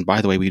format. And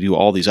by the way, we do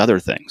all these other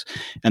things.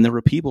 And there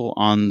were people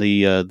on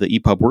the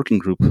EPUB working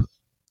group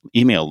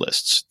email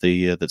lists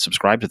that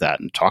subscribe to that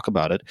and talk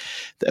about it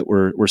that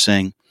were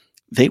saying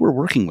they were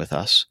working with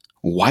us.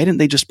 Why didn't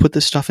they just put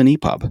this stuff in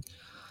EPUB?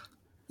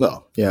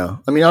 Well, yeah.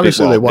 I mean,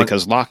 obviously they want...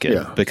 Because lock-in,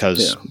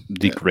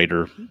 the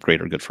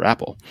greater good for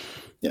Apple.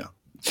 Yeah.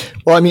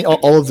 Well, I mean,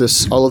 all of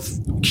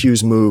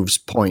Q's moves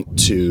point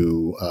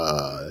to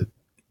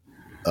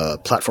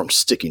platform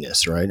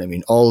stickiness, right? I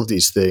mean, all of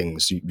these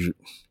things,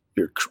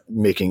 you're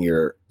making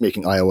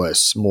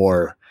iOS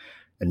more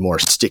and more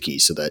sticky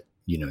so that,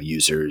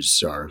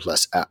 users are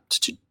less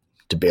apt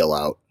to bail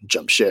out,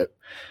 jump ship.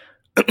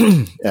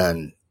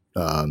 And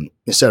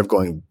instead of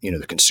going,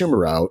 the consumer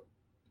route,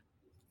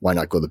 why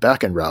not go the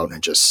back-end route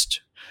and just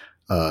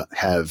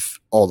have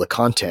all the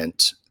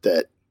content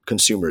that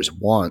consumers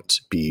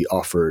want be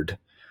offered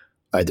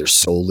either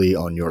solely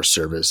on your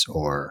service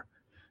or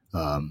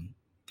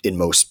in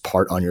most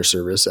part on your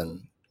service,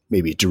 and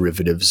maybe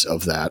derivatives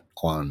of that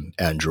on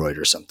Android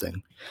or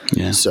something.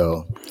 Yeah.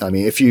 So, I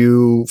mean, if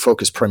you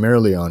focus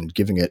primarily on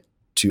giving it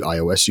to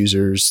iOS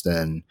users,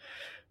 then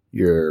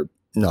you're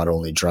not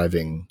only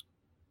driving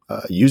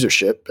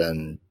usership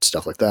and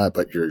stuff like that,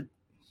 but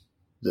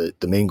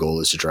the main goal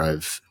is to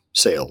drive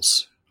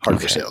sales,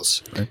 hardware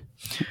sales. Right?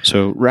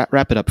 So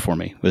wrap it up for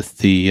me with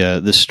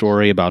this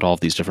story about all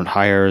of these different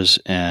hires,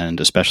 and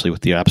especially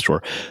with the App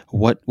Store.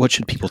 What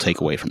should people take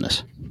away from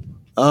this?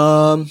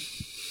 I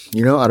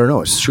don't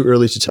know. It's too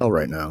early to tell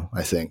right now,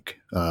 I think.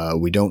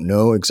 We don't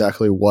know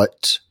exactly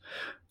what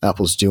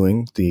Apple's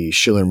doing. The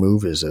Schiller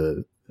move is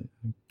a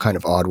kind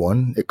of odd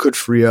one. It could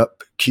free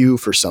up Q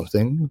for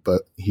something,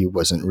 but he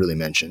wasn't really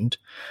mentioned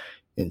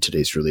in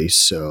today's release.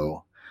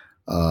 So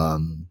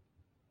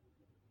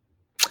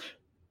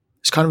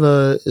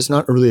it's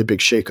not really a big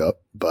shakeup,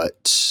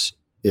 but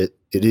it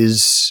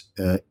is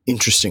an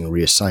interesting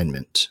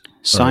reassignment.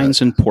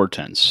 Signs and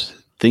portents,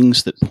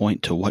 things that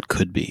point to what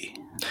could be.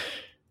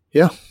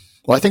 Yeah.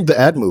 Well, I think the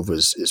ad move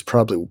is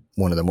probably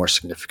one of the more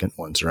significant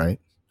ones, right?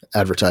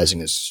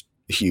 Advertising is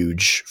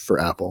huge for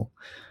Apple.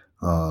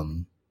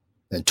 And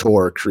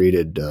Tor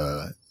created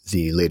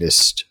the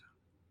latest,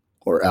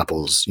 or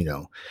Apple's,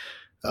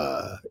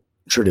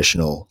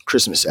 traditional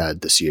Christmas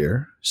ad this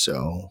year.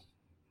 So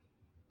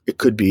it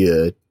could be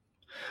a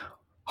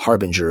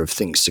harbinger of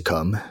things to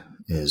come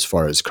as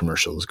far as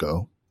commercials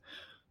go.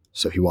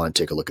 So if you want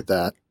to take a look at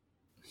that,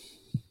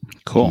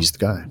 cool. He's the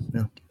guy.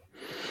 Yeah.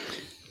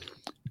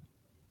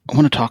 I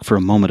want to talk for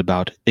a moment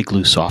about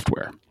Igloo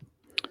Software.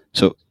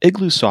 So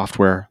Igloo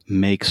Software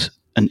makes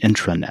an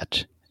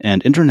intranet.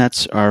 And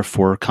intranets are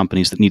for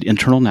companies that need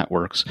internal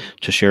networks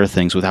to share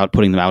things without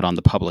putting them out on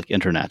the public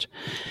internet.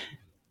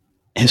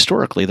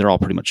 Historically, they're all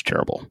pretty much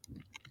terrible.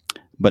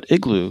 But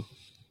Igloo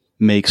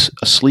makes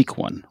a sleek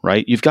one,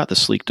 right? You've got the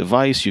sleek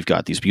device, you've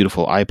got these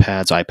beautiful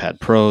iPads, iPad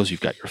Pros, you've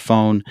got your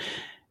phone.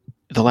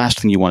 The last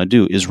thing you want to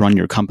do is run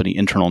your company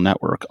internal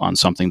network on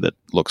something that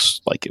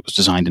looks like it was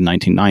designed in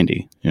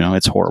 1990.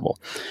 It's horrible.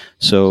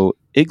 So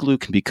Igloo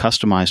can be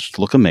customized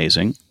to look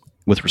amazing.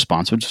 With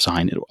responsive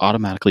design, it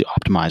automatically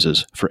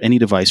optimizes for any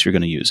device you're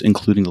going to use,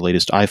 including the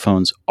latest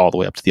iPhones all the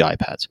way up to the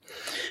iPads,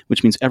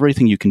 which means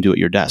everything you can do at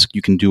your desk,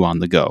 you can do on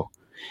the go.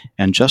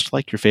 And just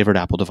like your favorite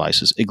Apple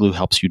devices, Igloo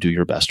helps you do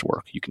your best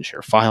work. You can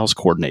share files,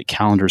 coordinate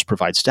calendars,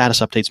 provide status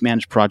updates,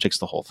 manage projects,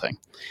 the whole thing.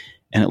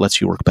 And it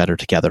lets you work better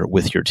together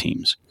with your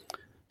teams.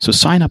 So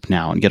sign up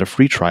now and get a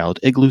free trial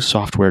at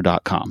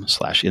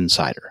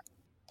igloosoftware.com/insider.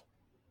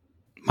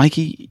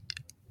 Mikey,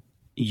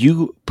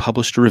 you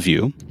published a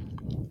review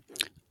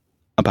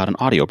about an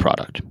audio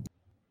product.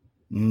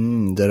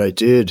 That I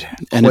did.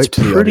 And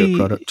audio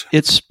product.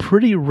 It's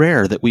pretty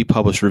rare that we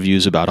publish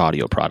reviews about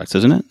audio products,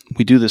 isn't it?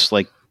 We do this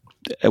like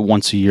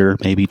once a year,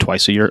 maybe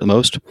twice a year at the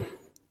most.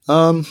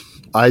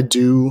 I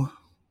do.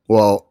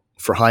 Well,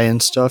 for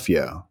high-end stuff,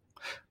 yeah.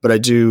 But I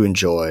do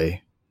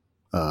enjoy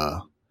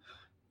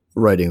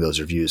writing those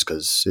reviews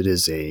because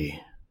it's a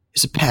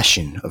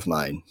passion of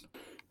mine.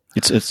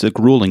 It's a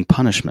grueling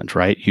punishment,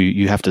 right?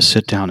 You have to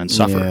sit down and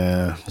suffer.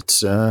 Yeah,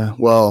 it's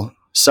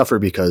suffer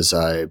because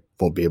I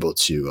won't be able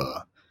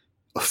to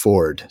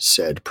afford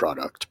said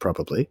product,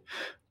 probably,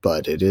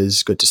 but it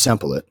is good to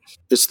sample it.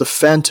 It's the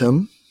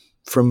Phantom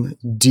from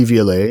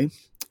DVLA.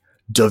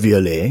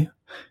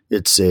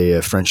 It's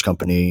a French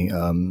company.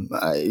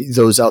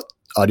 Those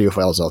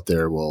audiophiles out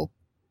there will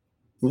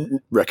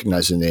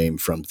recognize the name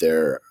from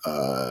their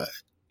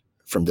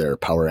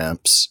power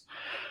amps.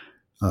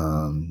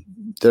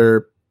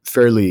 They're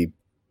fairly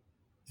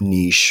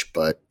niche,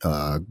 but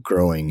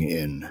growing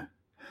in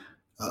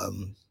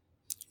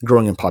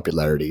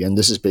popularity, and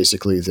this is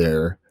basically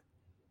their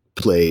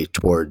play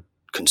toward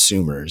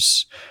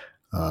consumers.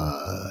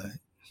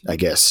 I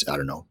guess, I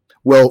don't know,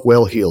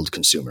 well-heeled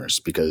consumers,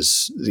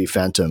 because the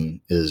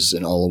Phantom is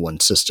an all-in-one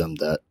system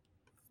that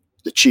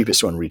the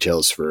cheapest one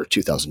retails for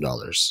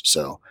 $2,000.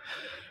 So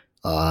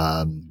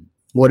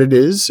what it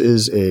is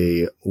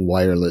a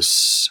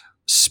wireless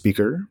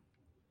speaker.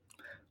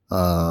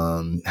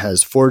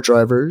 Has 4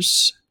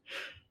 drivers,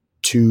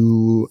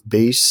 2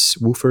 bass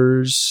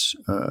woofers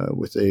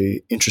with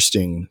a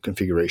interesting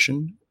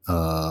configuration.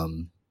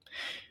 One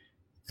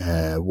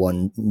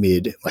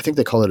mid, I think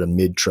they call it a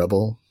mid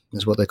treble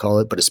is what they call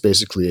it, but it's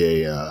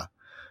basically a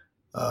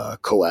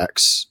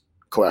coaxial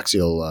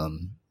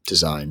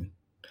design.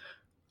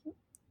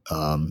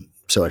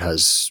 So it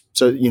has,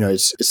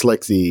 it's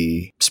like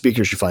the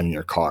speakers you find in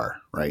your car,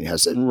 right? It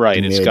has a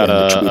right. It's got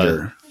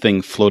a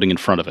thing floating in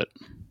front of it.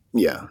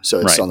 Yeah, so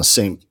it's on the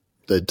same.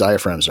 The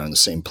diaphragms are on the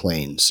same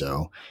plane,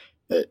 so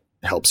it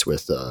helps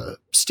with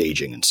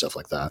staging and stuff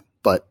like that.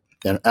 But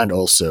and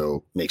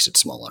also makes it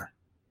smaller,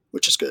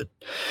 which is good.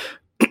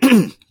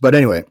 But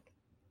anyway,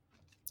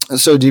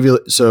 so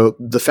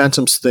the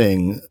Phantom's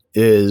thing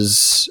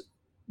is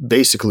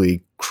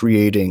basically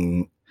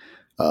creating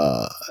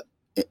a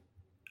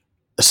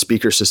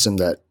speaker system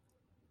that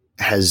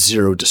has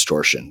 0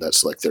 distortion.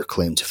 That's like their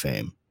claim to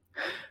fame,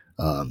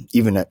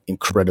 even at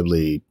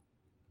incredibly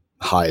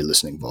high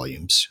listening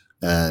volumes.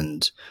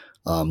 And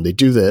they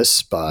do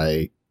this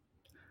by,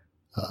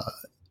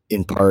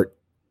 in part,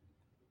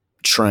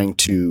 trying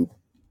to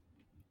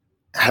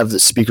have the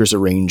speakers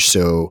arranged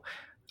so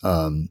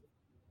all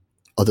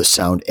the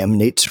sound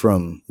emanates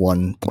from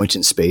one point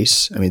in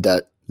space. I mean,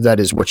 that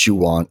is what you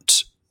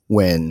want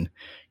when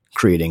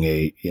creating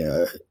a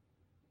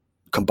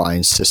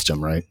combined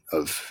system, right?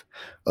 Of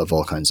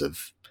all kinds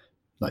of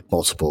like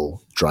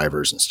multiple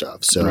drivers and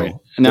stuff. So right.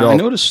 Now I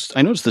noticed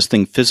this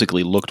thing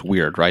physically looked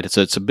weird, right?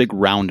 It's a big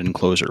round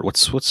enclosure.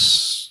 What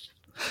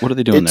are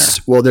they doing there?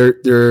 Well,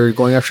 they're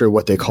going after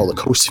what they call a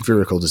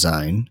co-spherical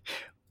design,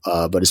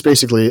 but it's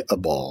basically a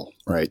ball,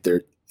 right?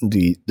 The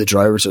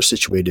drivers are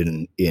situated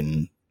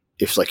in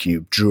if like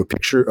you drew a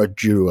picture or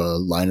drew a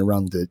line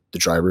around the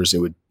drivers, it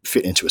would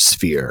fit into a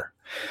sphere.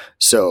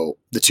 So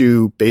the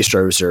 2 bass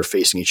drivers are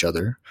facing each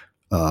other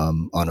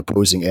on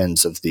opposing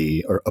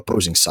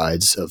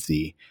sides of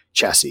the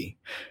chassis.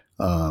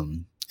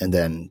 And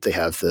then they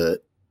have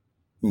the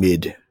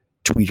mid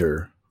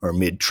tweeter or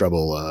mid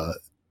treble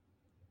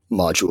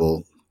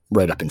module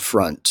right up in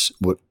front,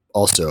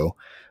 also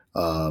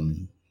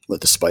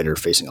with the spider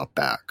facing out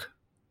back.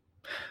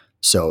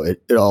 So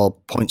it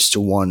all points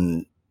to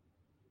one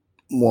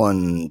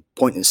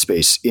point in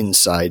space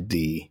inside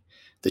the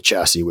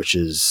chassis, which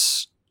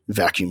is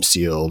vacuum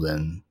sealed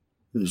and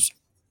is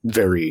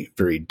very,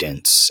 very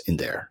dense in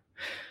there.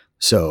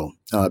 So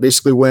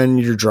basically, when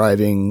you're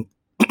driving,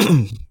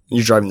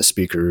 the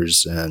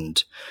speakers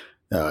and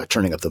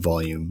turning up the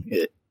volume,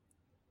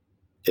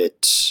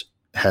 it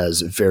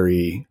has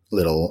very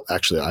little.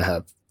 Actually,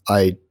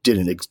 I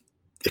didn't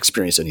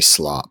experience any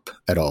slop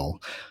at all.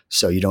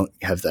 So you don't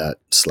have that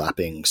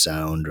slapping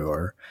sound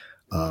or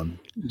so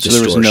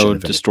there was no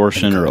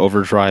distortion or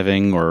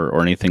overdriving or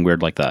anything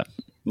weird like that.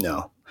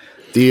 No.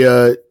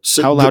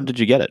 How loud did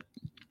you get it?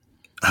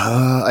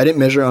 I didn't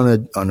measure on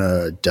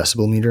a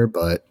decibel meter,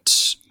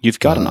 but you've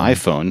got an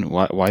iPhone.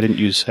 Why didn't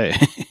you say?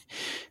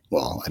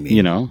 Well, I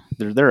mean,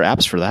 there are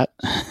apps for that.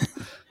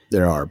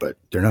 There are, but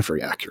they're not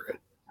very accurate.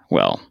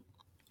 Well,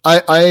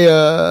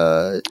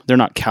 they're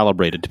not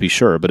calibrated to be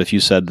sure. But if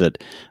you said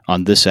that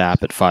on this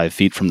app at 5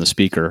 feet from the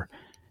speaker,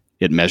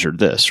 it measured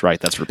this, right?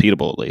 That's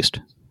repeatable at least.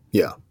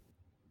 Yeah,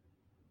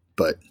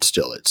 but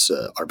still, it's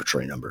an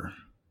arbitrary number.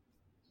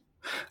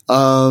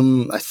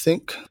 I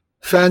think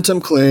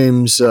Phantom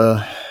claims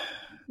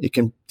it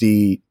can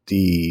the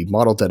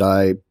model that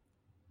I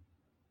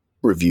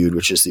reviewed,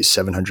 which is the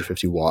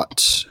 750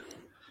 watts.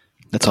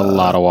 That's a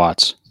lot of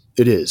watts.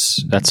 It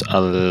is. That's a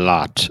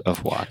lot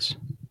of watts.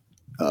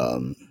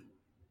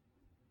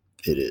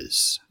 It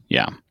is.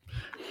 Yeah.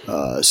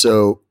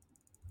 So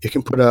it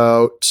can put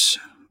out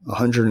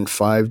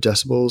 105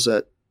 decibels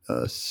at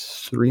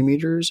 3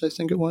 meters, I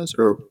think it was,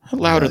 or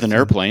louder than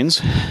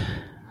airplanes.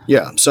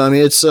 Yeah. So I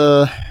mean, it's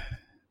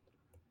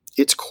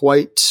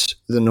quite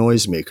the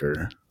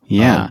noisemaker.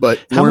 Yeah. But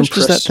how much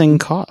does that thing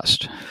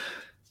cost?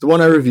 The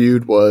one I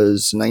reviewed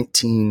was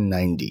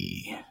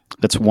 $19.90.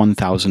 That's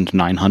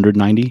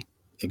 $1,990.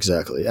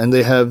 Exactly. And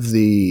they have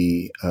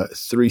the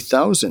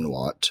 3,000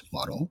 watt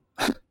model,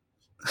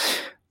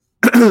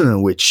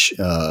 which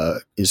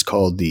is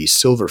called the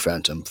Silver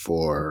Phantom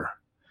for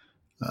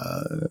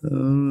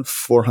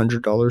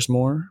 $400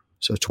 more.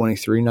 So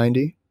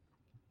 $23.90.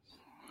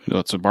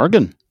 That's a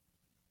bargain.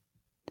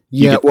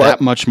 Yeah. You get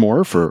that much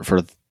more for.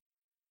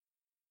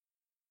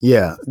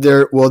 Yeah.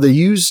 They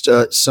used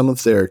some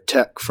of their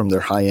tech from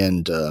their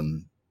high-end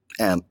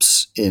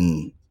amps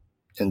in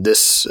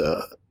this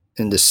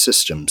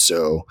system.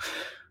 So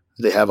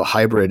they have a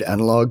hybrid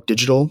analog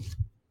digital,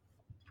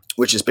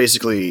 which is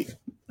basically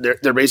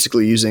they're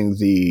basically using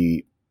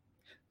the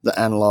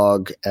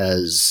analog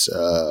as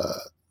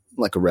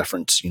like a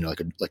reference,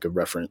 like a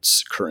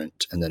reference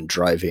current, and then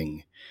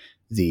driving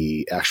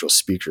the actual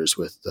speakers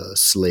with the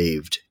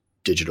slaved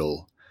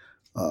digital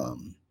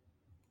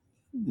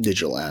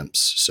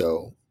amps.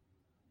 So,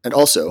 and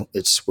also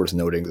it's worth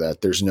noting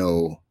that there's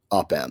no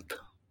op amp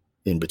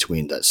in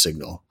between that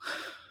signal.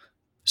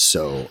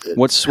 So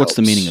what's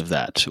the meaning of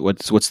that?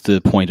 What's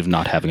the point of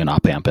not having an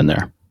op amp in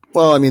there?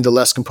 Well, I mean, the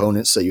less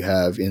components that you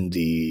have in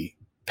the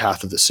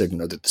path of the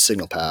signal, the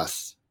signal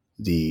path,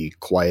 the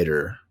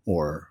quieter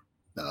or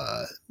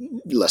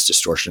less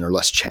distortion or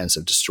less chance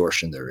of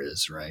distortion there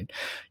is, right?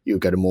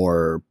 You've got a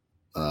more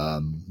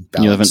balanced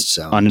you have an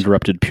sound.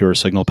 Uninterrupted pure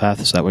signal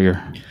path. Is that what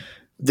you're?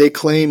 They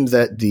claim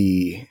that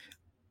they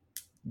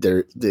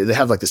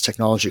have like this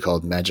technology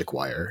called Magic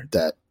Wire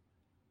that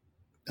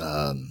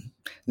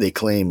they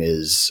claim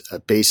is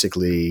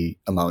basically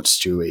amounts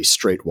to a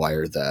straight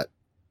wire that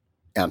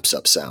amps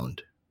up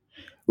sound,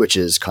 which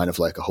is kind of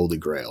like a holy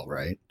grail,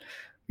 right?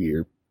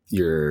 You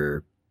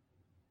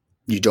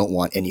don't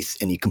want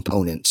any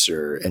components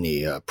or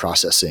any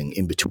processing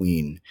in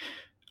between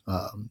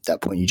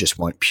that point. You just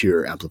want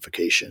pure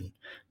amplification.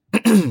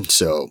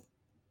 So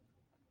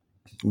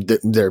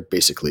they're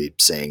basically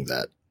saying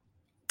that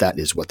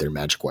is what their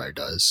Magic Wire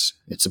does.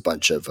 It's a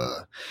bunch of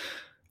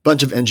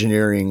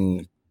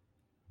engineering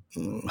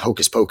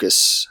hocus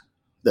pocus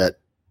that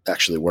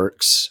actually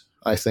works,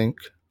 I think.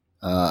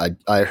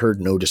 I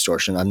heard no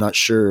distortion. I'm not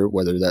sure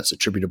whether that's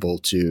attributable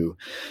to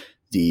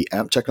the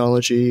amp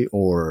technology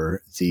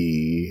or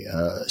the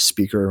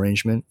speaker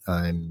arrangement.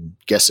 I'm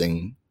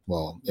guessing,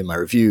 well, in my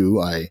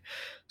review, I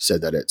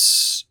said that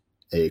it's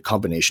a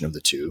combination of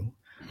the two.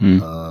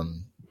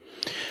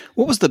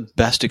 What was the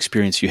best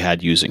experience you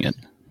had using it?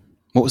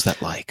 What was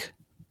that like?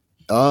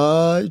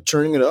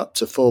 Turning it up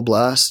to full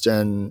blast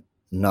and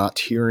not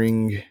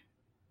hearing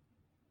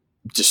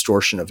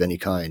distortion of any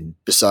kind,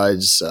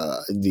 besides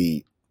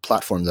the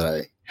platform that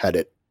I had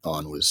it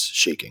on was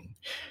shaking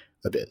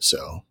a bit,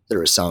 so there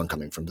was sound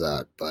coming from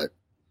that. But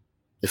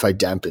if I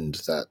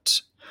dampened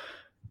that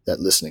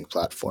listening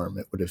platform,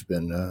 it would have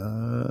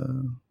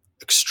been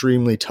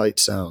extremely tight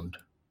sound,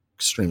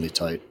 extremely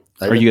tight.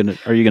 Are you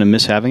gonna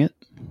miss having it?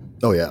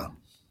 Oh yeah.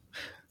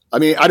 I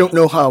mean, I don't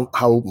know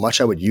how much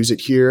I would use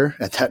it here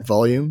at that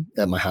volume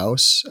at my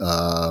house.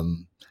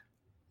 I'm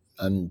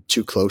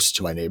too close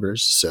to my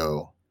neighbors,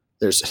 so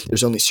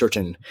there's only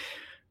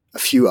a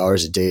few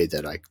hours a day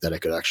that I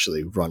could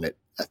actually run it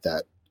at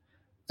that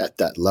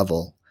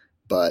level.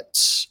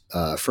 But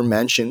for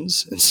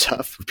mansions and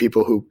stuff, for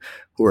people who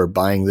are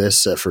buying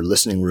this for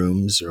listening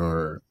rooms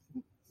or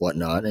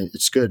whatnot,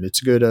 it's good.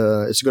 It's a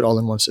good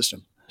all-in-one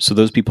system. So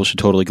those people should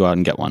totally go out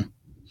and get one.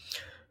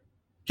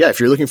 Yeah, if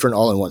you're looking for an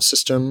all-in-one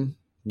system,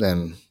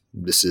 then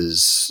this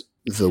is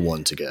the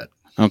one to get.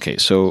 Okay,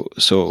 so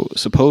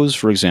suppose,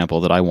 for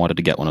example, that I wanted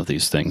to get one of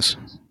these things.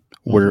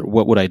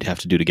 What would I have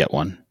to do to get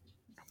one?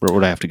 Where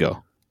would I have to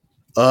go?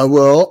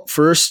 Well,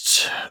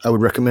 first, I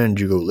would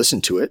recommend you go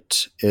listen to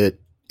it. It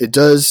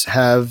does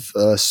have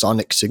a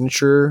sonic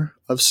signature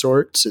of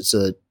sorts. It's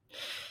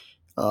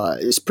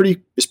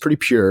pretty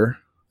pure,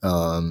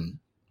 the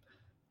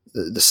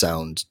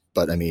sound.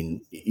 But I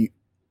mean, you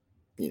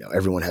know,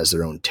 everyone has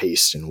their own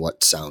taste in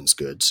what sounds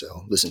good.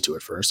 So listen to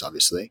it first,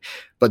 obviously.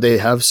 But they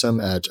have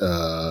some at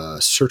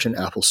certain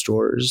Apple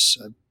stores,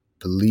 I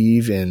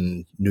believe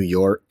in New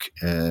York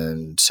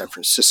and San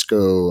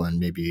Francisco and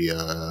maybe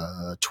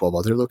 12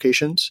 other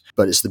locations.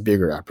 But it's the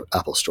bigger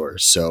Apple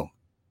stores. So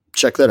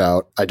check that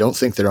out. I don't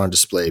think they're on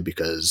display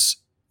because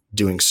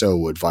doing so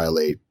would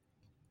violate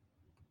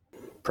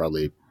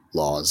probably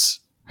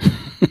laws,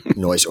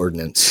 noise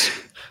ordinance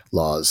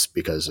laws,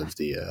 because of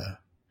the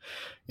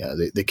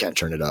they can't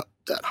turn it up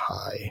that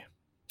high,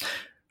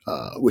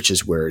 which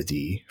is where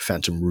the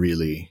Phantom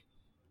really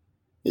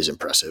is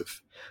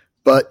impressive.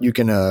 But you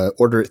can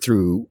order it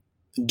through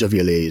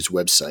WLA's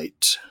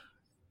website.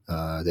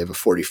 They have a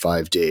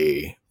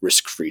 45-day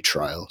risk-free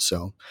trial,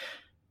 so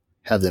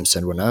have them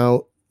send one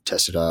out,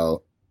 test it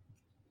out,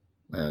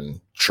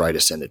 and try to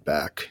send it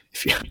back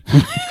if you fight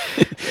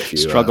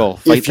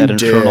that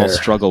internal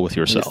struggle with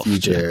yourself.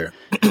 If you dare.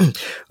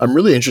 I'm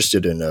really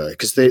interested in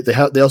because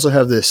they also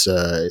have this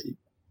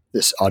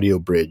this audio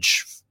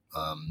bridge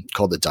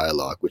called the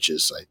Dialogue, which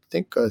is I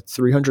think a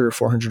 $300 or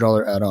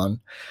 $400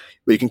 add-on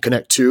where you can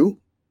connect two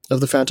of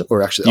the Phantom,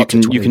 or actually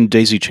you can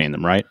daisy chain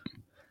them, right?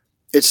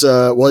 It's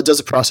it does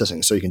the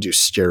processing, so you can do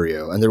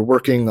stereo, and they're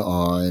working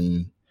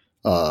on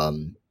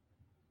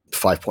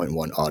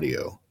 5.1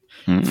 audio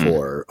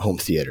for home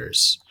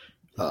theaters.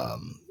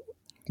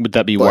 Would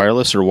that be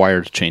wireless or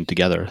wired chained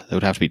together? That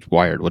would have to be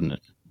wired, wouldn't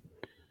it?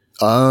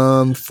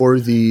 For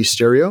the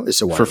stereo,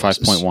 it's a wireless.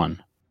 For 5.1.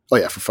 Oh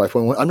yeah, for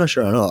 5.1. I'm not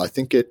sure. I don't know. I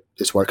think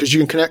it's wired because you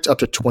can connect up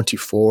to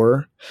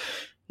 24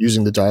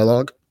 using the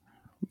Dialogue.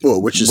 Well,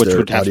 which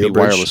would have to be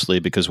bridge.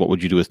 Wirelessly, because what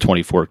would you do with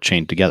 24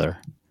 chained together?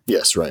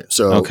 Yes, right.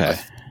 So okay.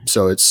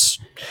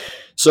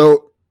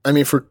 I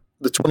mean, for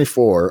the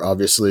 24,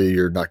 obviously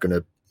you're not going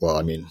to. Well,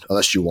 I mean,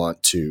 unless you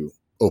want to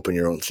open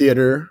your own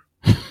theater,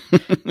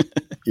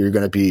 you're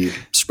going to be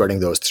spreading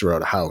those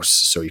throughout a house,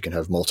 so you can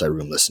have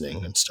multi-room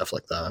listening and stuff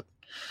like that.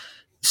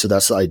 So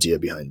that's the idea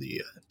behind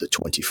the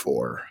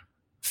 24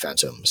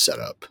 Phantom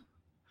setup,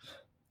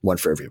 one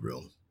for every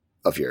room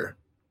of your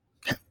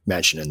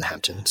mansion in the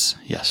Hamptons.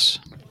 Yes.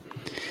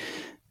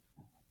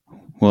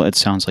 Well, it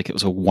sounds like it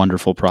was a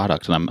wonderful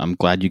product, and I'm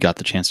glad you got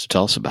the chance to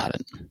tell us about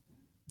it.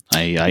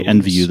 I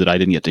envy you that I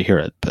didn't get to hear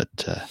it, but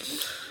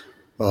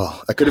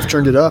well, I could have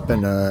turned it up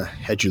and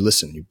had you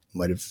listen. You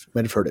might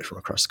have heard it from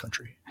across the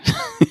country.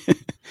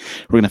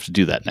 We're gonna have to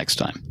do that next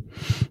time.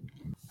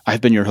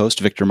 I've been your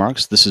host, Victor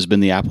Marks. This has been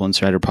the Apple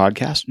Insider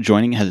Podcast.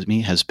 Joining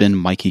me has been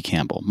Mikey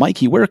Campbell.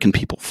 Mikey, where can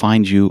people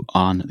find you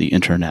on the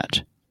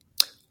internet?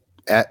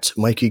 At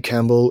Mikey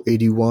Campbell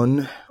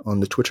 81 on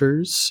the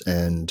Twitters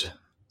and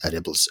at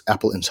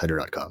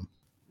appleinsider.com.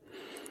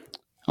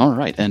 All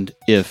right. And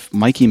if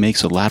Mikey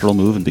makes a lateral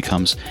move and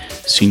becomes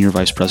Senior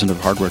Vice President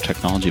of Hardware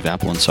Technology of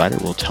Apple Insider,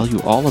 we'll tell you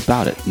all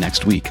about it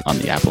next week on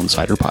the Apple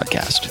Insider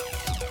Podcast.